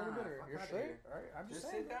the door a little bit? Or you're straight? Alright, I'm just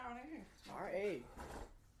saying. Sit down here. Alright, hey.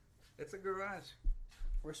 It's a garage.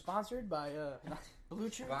 We're sponsored by Blue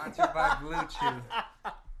Chew. Sponsored by Blue Chew.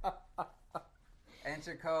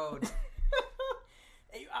 Enter code.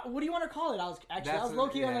 Hey, what do you want to call it? I was low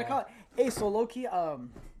key gonna call it. Hey, so low key,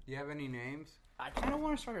 you have any names? I kind of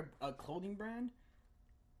want to start a clothing brand.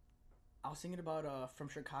 I was thinking about From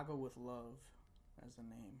Chicago with Love as the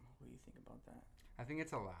name. What do you think about that? I think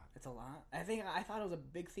it's a lot. It's a lot. I thought it was a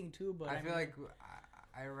big thing too, but I feel like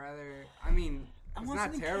I rather. I mean, it's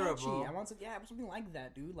not terrible. Catchy. I want something like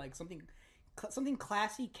that, dude. Like something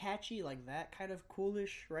classy, catchy, like that kind of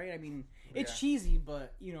coolish, right? I mean, it's cheesy,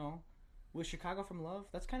 but you know, with Chicago from Love,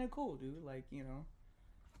 that's kind of cool, dude. Like, you know,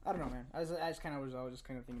 I don't know, man. I was just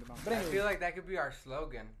kind of thinking about. But anyway, I feel like that could be our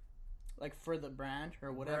slogan, like for the brand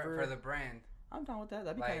or whatever. For the brand, I'm down with that.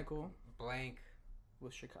 That'd be kind of cool. Blank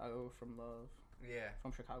with Chicago from Love. Yeah,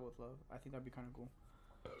 From Chicago with Love. I think that'd be kind of cool.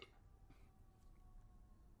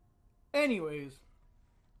 Anyways,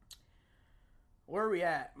 where are we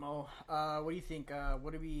at, Mo? What do you think?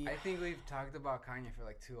 What do we? I think we've talked about Kanye for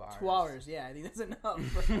like 2 hours. 2 hours, yeah. I think that's enough.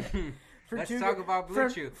 Let's talk about Blue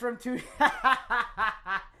Chew. From two.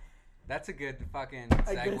 That's a good fucking segue.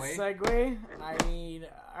 A good segue. I mean,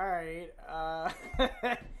 all right.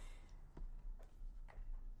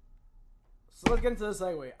 So let's get into the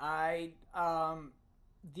segue.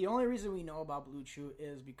 The only reason we know about Blue Chew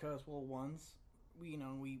is because, well, we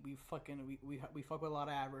fuck with a lot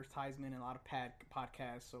of advertisement and a lot of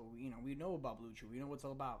podcasts, so we know about Blue Chew. We know what it's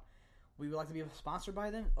all about. We would like to be sponsored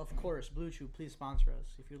by them, of course. Blue Chew, please sponsor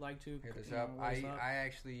us if you'd like to. Hit us up. I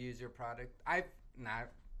actually use your product. I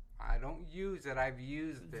don't use it. I've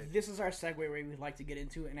used it. This is our segue where we'd like to get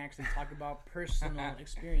into and actually talk about personal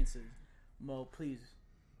experiences. Mo, please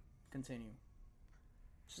continue.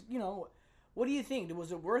 Just, what do you think?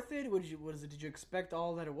 Was it worth it? Did you expect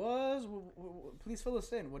all that it was? Please fill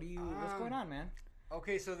us in. What's going on, man?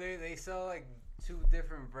 Okay, so they sell like 2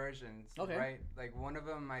 different versions, right? Like one of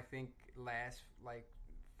them I think lasts like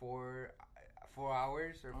 4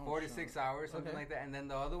 hours or 4 to 6 hours, something like that. And then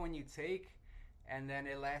the other one you take, and then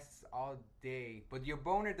it lasts all day. But your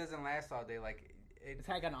boner doesn't last all day. Like it's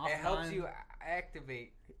like an off it helps you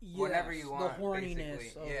activate whenever you want. The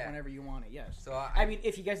horniness of whenever you want it. Yes. So I mean,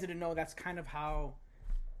 if you guys didn't know, that's kind of how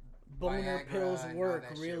boner pills work.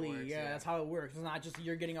 Really, works, that's how it works. It's not just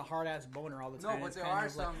you're getting a hard ass boner all the time. No, but there are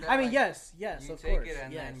some. I mean, yes, you of take course. It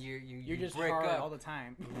and then you just break hard up all the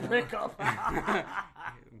time. Break up.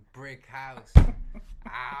 Brick house.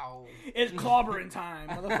 Ow! It's clobbering time,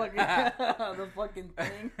 motherfucker. The fucking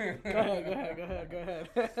thing. Go ahead.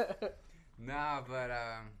 Nah, but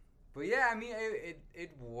yeah, I mean,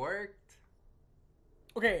 it worked.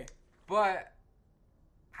 Okay, but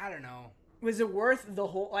I don't know. Was it worth the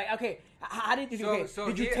whole? Like, okay, how did you?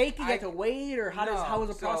 Did you take it? You had to wait, or how was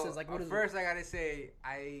the process? Like, what is first? I gotta say,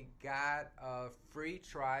 I got a free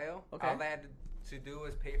trial. Okay. All I had to do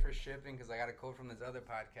was pay for shipping because I got a code from this other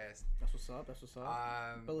podcast. That's what's up.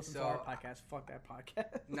 But listen to our podcast. Fuck that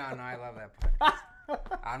podcast. No, I love that podcast.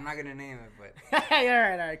 I'm not gonna name it, but all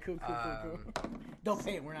right, cool. Don't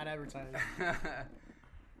pay it. We're not advertising.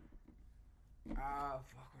 Fuck,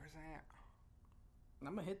 where's that?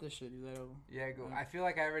 I'm gonna hit this shit, dude. Yeah, go. I feel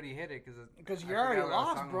like I already hit it because you already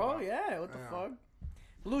lost, bro. Yeah, what the fuck?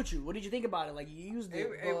 Blue Chew. What did you think about it? Like you used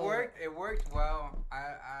it. It worked. It worked well.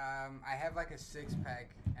 I have like a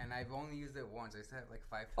 6-pack, and I've only used it once. I still have like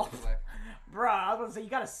 5 left. Bro, I was gonna say you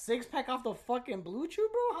got a 6-pack off the fucking Blue Chew,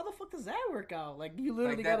 bro. How the fuck does that work out? Like you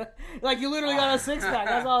literally got a 6-pack.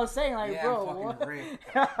 That's all I was saying. Like, yeah, bro, I'm what? fucking ripped.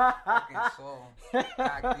 Fucking soul.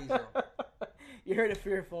 Cock diesel. You heard it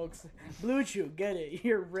here, folks. Blue Chew, get it.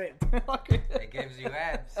 You're ripped. It gives you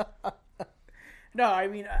abs. No, I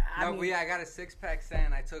mean, but yeah, I got a 6-pack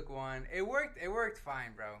stand. I took one. It worked. It worked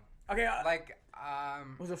fine, bro. Okay.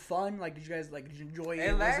 Was it fun? Like, did you guys did you enjoy it?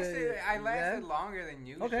 It lasted. I lasted longer than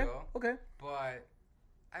usual. Okay. But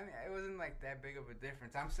I mean, it wasn't like that big of a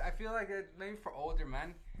difference. I feel like maybe for older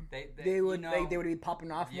men, they would be popping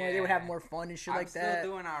off more. They would have more fun and shit like that. I'm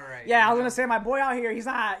still doing all right. Yeah, I was gonna say my boy out here. He's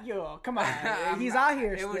not. Come on, he's out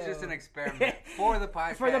here. It was just an experiment for the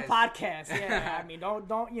podcast. For the podcast, yeah. I mean, don't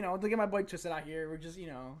don't get my boy twisted out here. We're just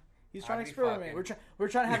he's trying to experiment. We're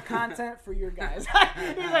trying to have content for your guys.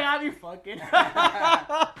 He's like, I'll be fucking.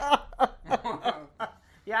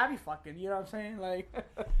 Yeah, I'll be fucking. You know what I'm saying? Like.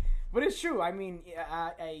 But it's true. I mean,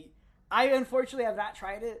 I unfortunately have not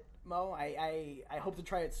tried it, Mo. I hope to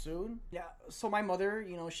try it soon. Yeah. So my mother,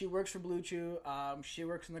 she works for Blue Chew. She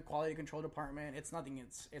works in the quality control department. It's nothing.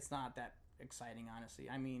 It's not that exciting, honestly.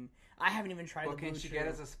 I mean, I haven't even tried the Blue Chew. Can she get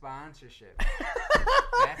us a sponsorship?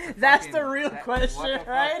 That's the real question,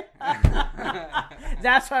 right?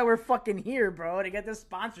 That's why we're fucking here, bro, to get this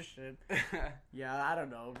sponsorship. Yeah, I don't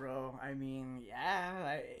know, bro. I mean,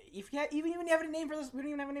 yeah. If you even have a name for this, we don't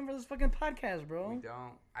even have a name for this fucking podcast, bro. We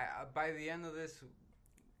don't. By the end of this,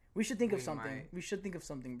 we should think of something. We should think of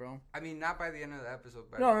something, bro. I mean, not by the end of the episode,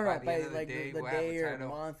 but no. By By the end of like the day, the we'll day have a or title.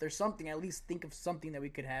 month or something. At least think of something that we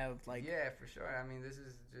could have, like. Yeah, for sure. I mean, this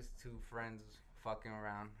is just two friends fucking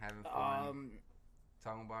around, having fun.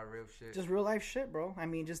 Talking about real shit. Just real life shit, bro. I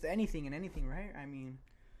mean, just anything and anything, right? I mean.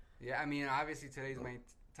 Yeah, I mean, obviously today's main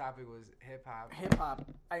topic was hip hop. Hip hop.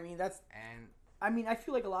 I mean, And I mean, I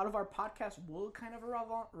feel like a lot of our podcasts will kind of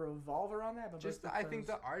revolve around that. But just, I think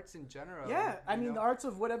the arts in general. Yeah, I mean, the arts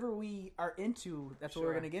of whatever we are into, that's what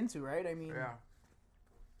we're going to get into, right? I mean. Yeah.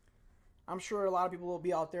 I'm sure a lot of people will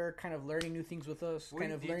be out there kind of learning new things with us,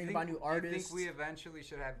 learning about new artists. Do you think we eventually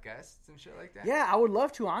should have guests and shit like that? Yeah, I would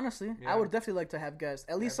love to, honestly. Yeah. I would definitely like to have guests.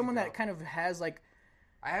 At least someone that kind of has, like...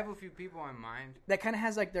 I have a few people in mind. That kind of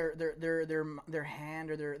has, like, their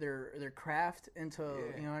hand or their craft into,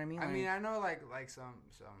 you know what I mean? I mean, I know, like some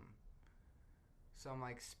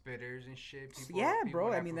like spitters and shit. People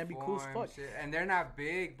bro. I mean, that'd be cool as fuck. Shit. And they're not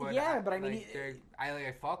big, but I mean,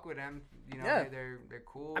 I fuck with them. They're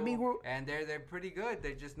cool. I mean, and they're pretty good.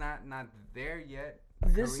 They're just not there yet.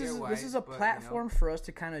 This is a platform for us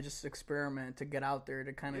to kind of just experiment, to get out there,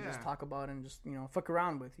 to kind of just talk about and just fuck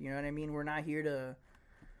around with. You know what I mean? We're not here to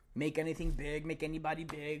make anything big, make anybody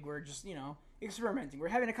big. We're just experimenting. We're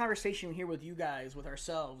having a conversation here with you guys, with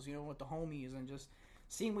ourselves, with the homies, and just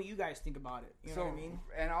seeing what you guys think about it. You know what I mean?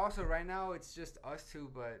 And also, right now, it's just us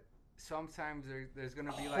two, but sometimes there's going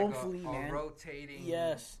to be like a rotating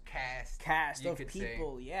cast of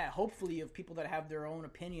people. Say. Yeah, hopefully of people that have their own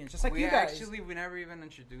opinions. Just like you guys. We never even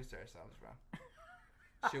introduced ourselves, bro.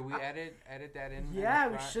 Should we edit that in? Yeah,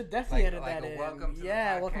 we should definitely edit that in. Welcome to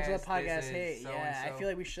the podcast. Hey, yeah, I feel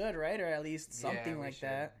like we should, right? Or at least something like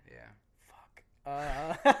that. Yeah.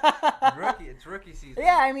 It's rookie season.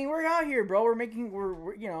 Yeah, I mean, we're out here, bro. We're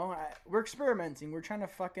experimenting. We're trying to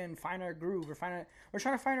fucking find our groove. We're trying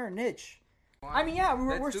to find our niche. I mean, yeah,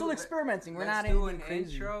 we're still experimenting. We're not anything crazy. Let's do an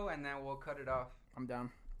intro and then we'll cut it off. I'm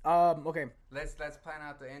down. Okay. Let's plan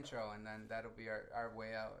out the intro and then that'll be our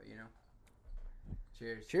way out.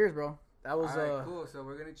 Cheers. Cheers, bro. That was all right, cool. So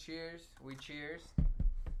we're gonna cheers. We cheered.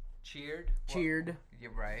 Cheered.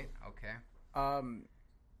 You're right. Okay.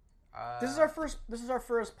 This is our first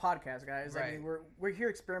podcast, guys. Right. I mean, we're here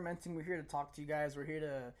experimenting. We're here to talk to you guys. We're here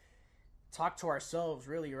to talk to ourselves,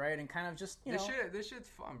 really, right? And kind of just This shit's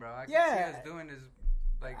fun, bro. I can see us doing this.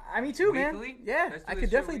 Like, me too, weekly. Man. Yeah, I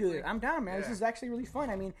could definitely do it. I'm down, man. Yeah. This is actually really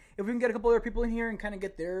fun. I mean, if we can get a couple other people in here and kind of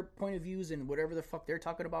get their point of views and whatever the fuck they're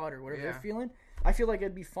talking about or whatever they're feeling, I feel like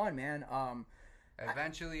it'd be fun, man.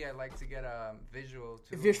 Eventually, I'd like to get a visual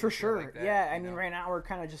too. For sure. Like that, I mean, right now we're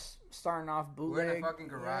kind of just starting off bootleg. We're in a fucking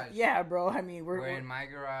garage. Yeah, bro. I mean, we're in my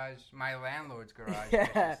garage, my landlord's garage.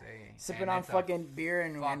 Yeah, sipping on fucking beer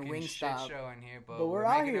and Wingstop. Shit show in here, but we're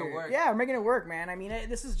out here. It work. Yeah, we're making it work, man. I mean,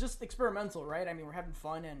 this is just experimental, right? I mean, we're having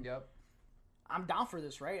fun and. Yep. I'm down for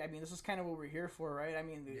this, right? I mean, this is kind of what we're here for, right? I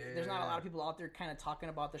mean, there's not a lot of people out there kind of talking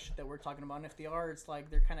about the shit that we're talking about. And if they are, it's like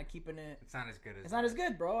they're kind of keeping it... It's not as good as... It's not as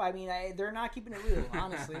good, bro. I mean, they're not keeping it real,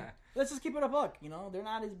 honestly. Let's just keep it a buck, They're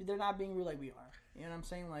not being real like we are. You know what I'm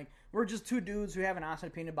saying? Like, we're just two dudes who have an honest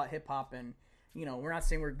opinion about hip hop, and you know, we're not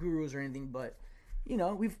saying we're gurus or anything, but you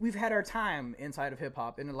know, we've had our time inside of hip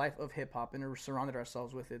hop, in the life of hip hop, and surrounded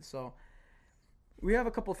ourselves with it. So we have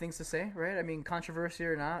a couple things to say, right? I mean, controversy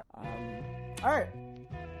or not. All right,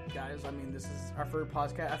 guys. I mean, this is our first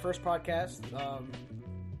podcast.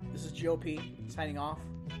 This is GOP signing off.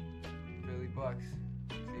 Billy Bucks.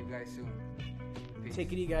 See you guys soon. Peace.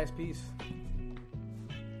 Take it easy, guys. Peace.